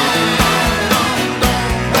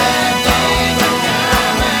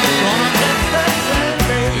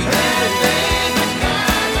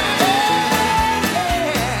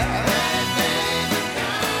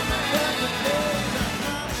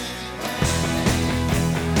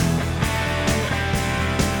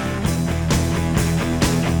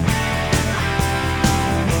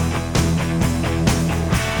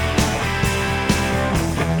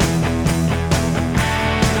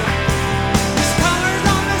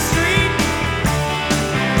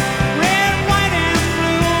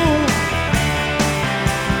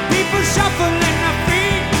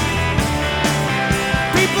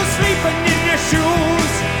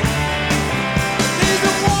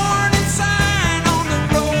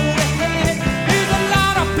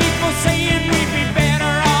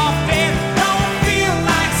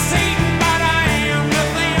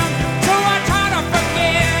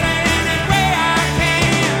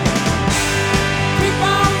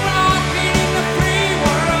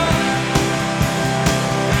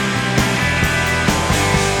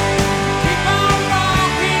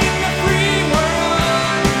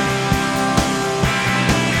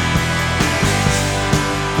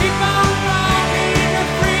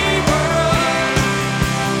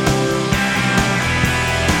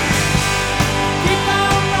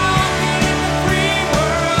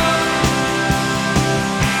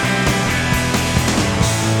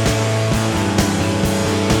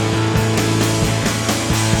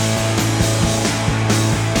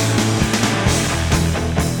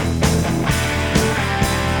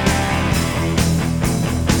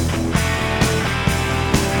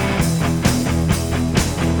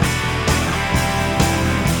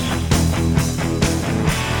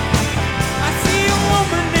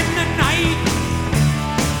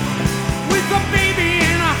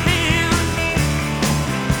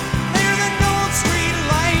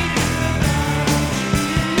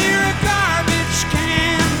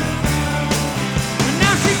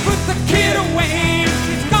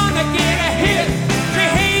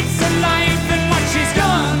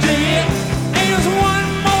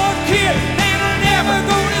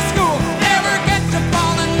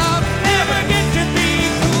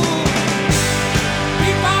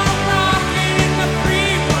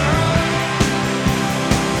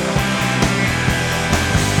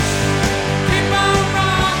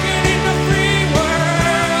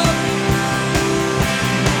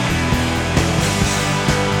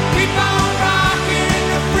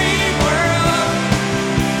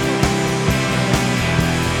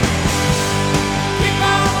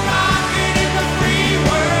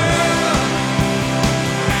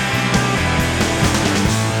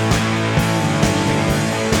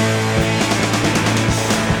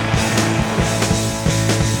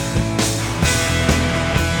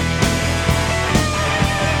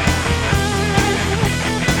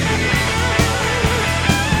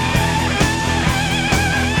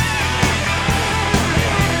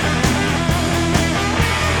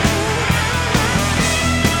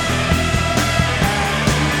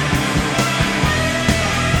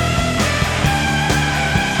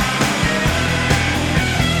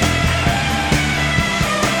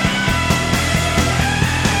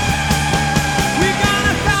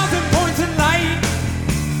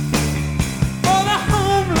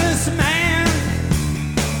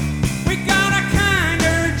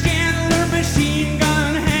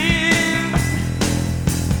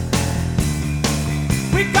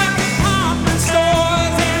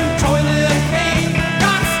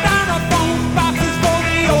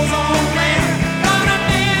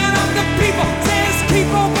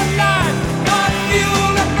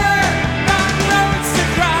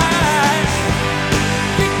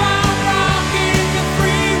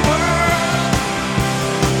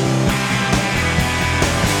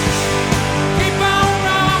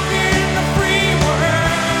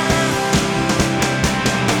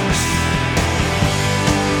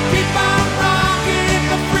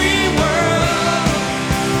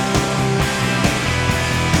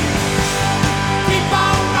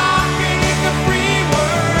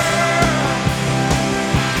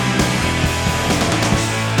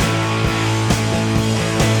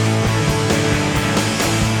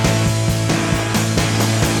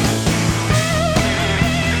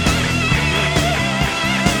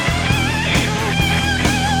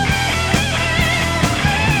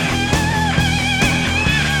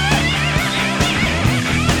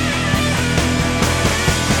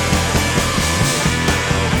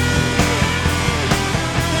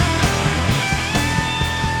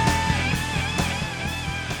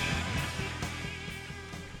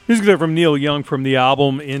 Music there from Neil Young from the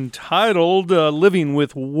album entitled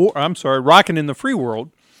Rockin' in the Free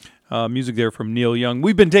World. Music there from Neil Young.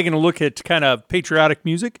 We've been taking a look at kind of patriotic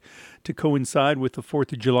music to coincide with the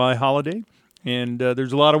 4th of July holiday. And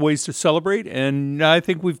there's a lot of ways to celebrate, and I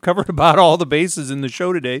think we've covered about all the bases in the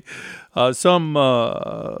show today. Some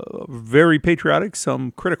very patriotic,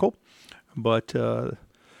 some critical, but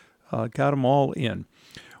got them all in.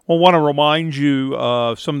 I want to remind you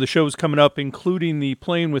of some of the shows coming up, including the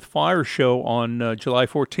Playing with Fire show on July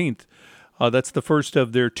 14th. That's the first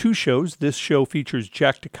of their 2 shows. This show features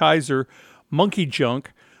Jack DeKaiser, Monkey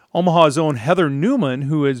Junk, Omaha's own Heather Newman,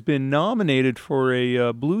 who has been nominated for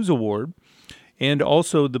a Blues Award, and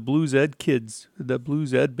also the Blues Ed Kids, the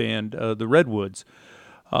Blues Ed band, the Redwoods.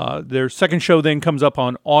 Their second show then comes up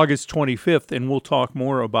on August 25th, and we'll talk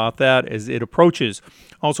more about that as it approaches.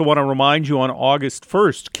 Also want to remind you on August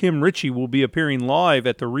 1st, Kim Ritchie will be appearing live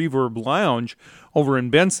at the Reverb Lounge over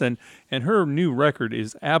in Benson, and her new record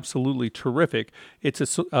is absolutely terrific.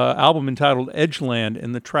 It's an album entitled Edgeland,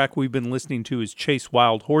 and the track we've been listening to is Chase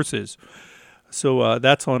Wild Horses. So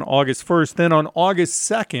that's on August 1st. Then on August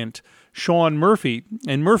 2nd, Sean Murphy,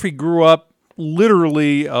 and Murphy grew up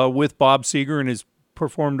literally with Bob Seger and has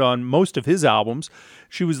performed on most of his albums.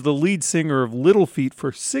 She was the lead singer of Little Feat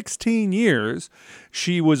for 16 years.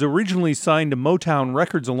 She was originally signed to Motown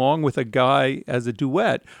Records along with a guy as a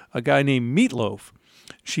duet, a guy named Meatloaf.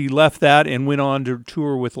 She left that and went on to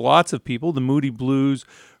tour with lots of people, the Moody Blues,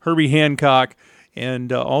 Herbie Hancock,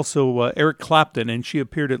 and also Eric Clapton, and she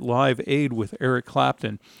appeared at Live Aid with Eric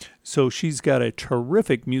Clapton. So she's got a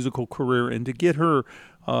terrific musical career, and to get her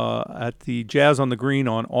at the Jazz on the Green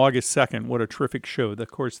on August 2nd, what a terrific show.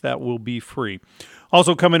 Of course, that will be free.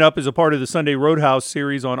 Also coming up as a part of the Sunday Roadhouse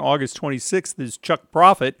series on August 26th is Chuck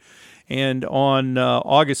Prophet, and on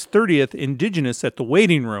August 30th, Indigenous at the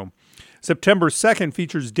Waiting Room. September 2nd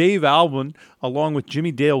features Dave Alban along with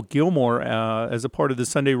Jimmy Dale Gilmore as a part of the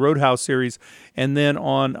Sunday Roadhouse series. And then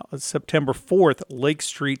on September 4th, Lake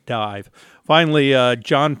Street Dive. Finally,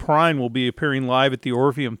 John Prine will be appearing live at the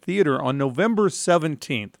Orpheum Theater on November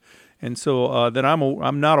 17th. And so then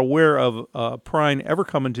I'm not aware of Prine ever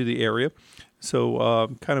coming to the area. So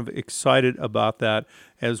I'm kind of excited about that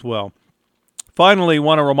as well. Finally,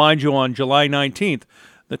 want to remind you on July 19th,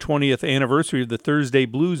 the 20th anniversary of the Thursday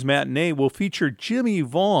Blues Matinee will feature Jimmy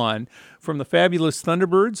Vaughn from the Fabulous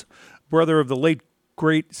Thunderbirds, brother of the late,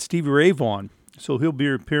 great Stevie Ray Vaughan. So he'll be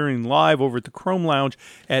appearing live over at the Chrome Lounge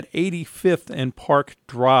at 85th and Park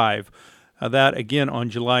Drive. That, again, on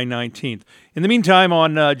July 19th. In the meantime,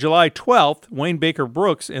 on July 12th, Wayne Baker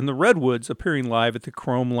Brooks and the Redwoods appearing live at the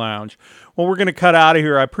Chrome Lounge. Well, we're going to cut out of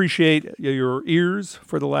here. I appreciate your ears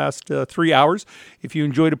for the last 3 hours. If you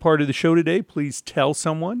enjoyed a part of the show today, please tell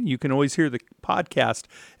someone. You can always hear the podcast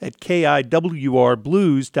at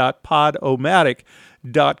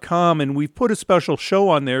kiwrblues.podomatic.com, and we've put a special show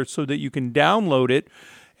on there so that you can download it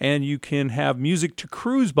and you can have music to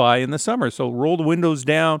cruise by in the summer. So roll the windows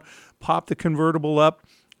down, pop the convertible up.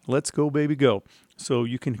 Let's go, baby, go. So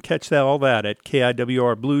you can catch all that at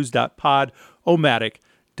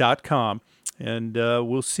kiwrblues.podomatic.com. And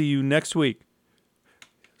we'll see you next week.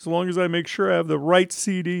 As long as I make sure I have the right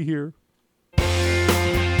CD here.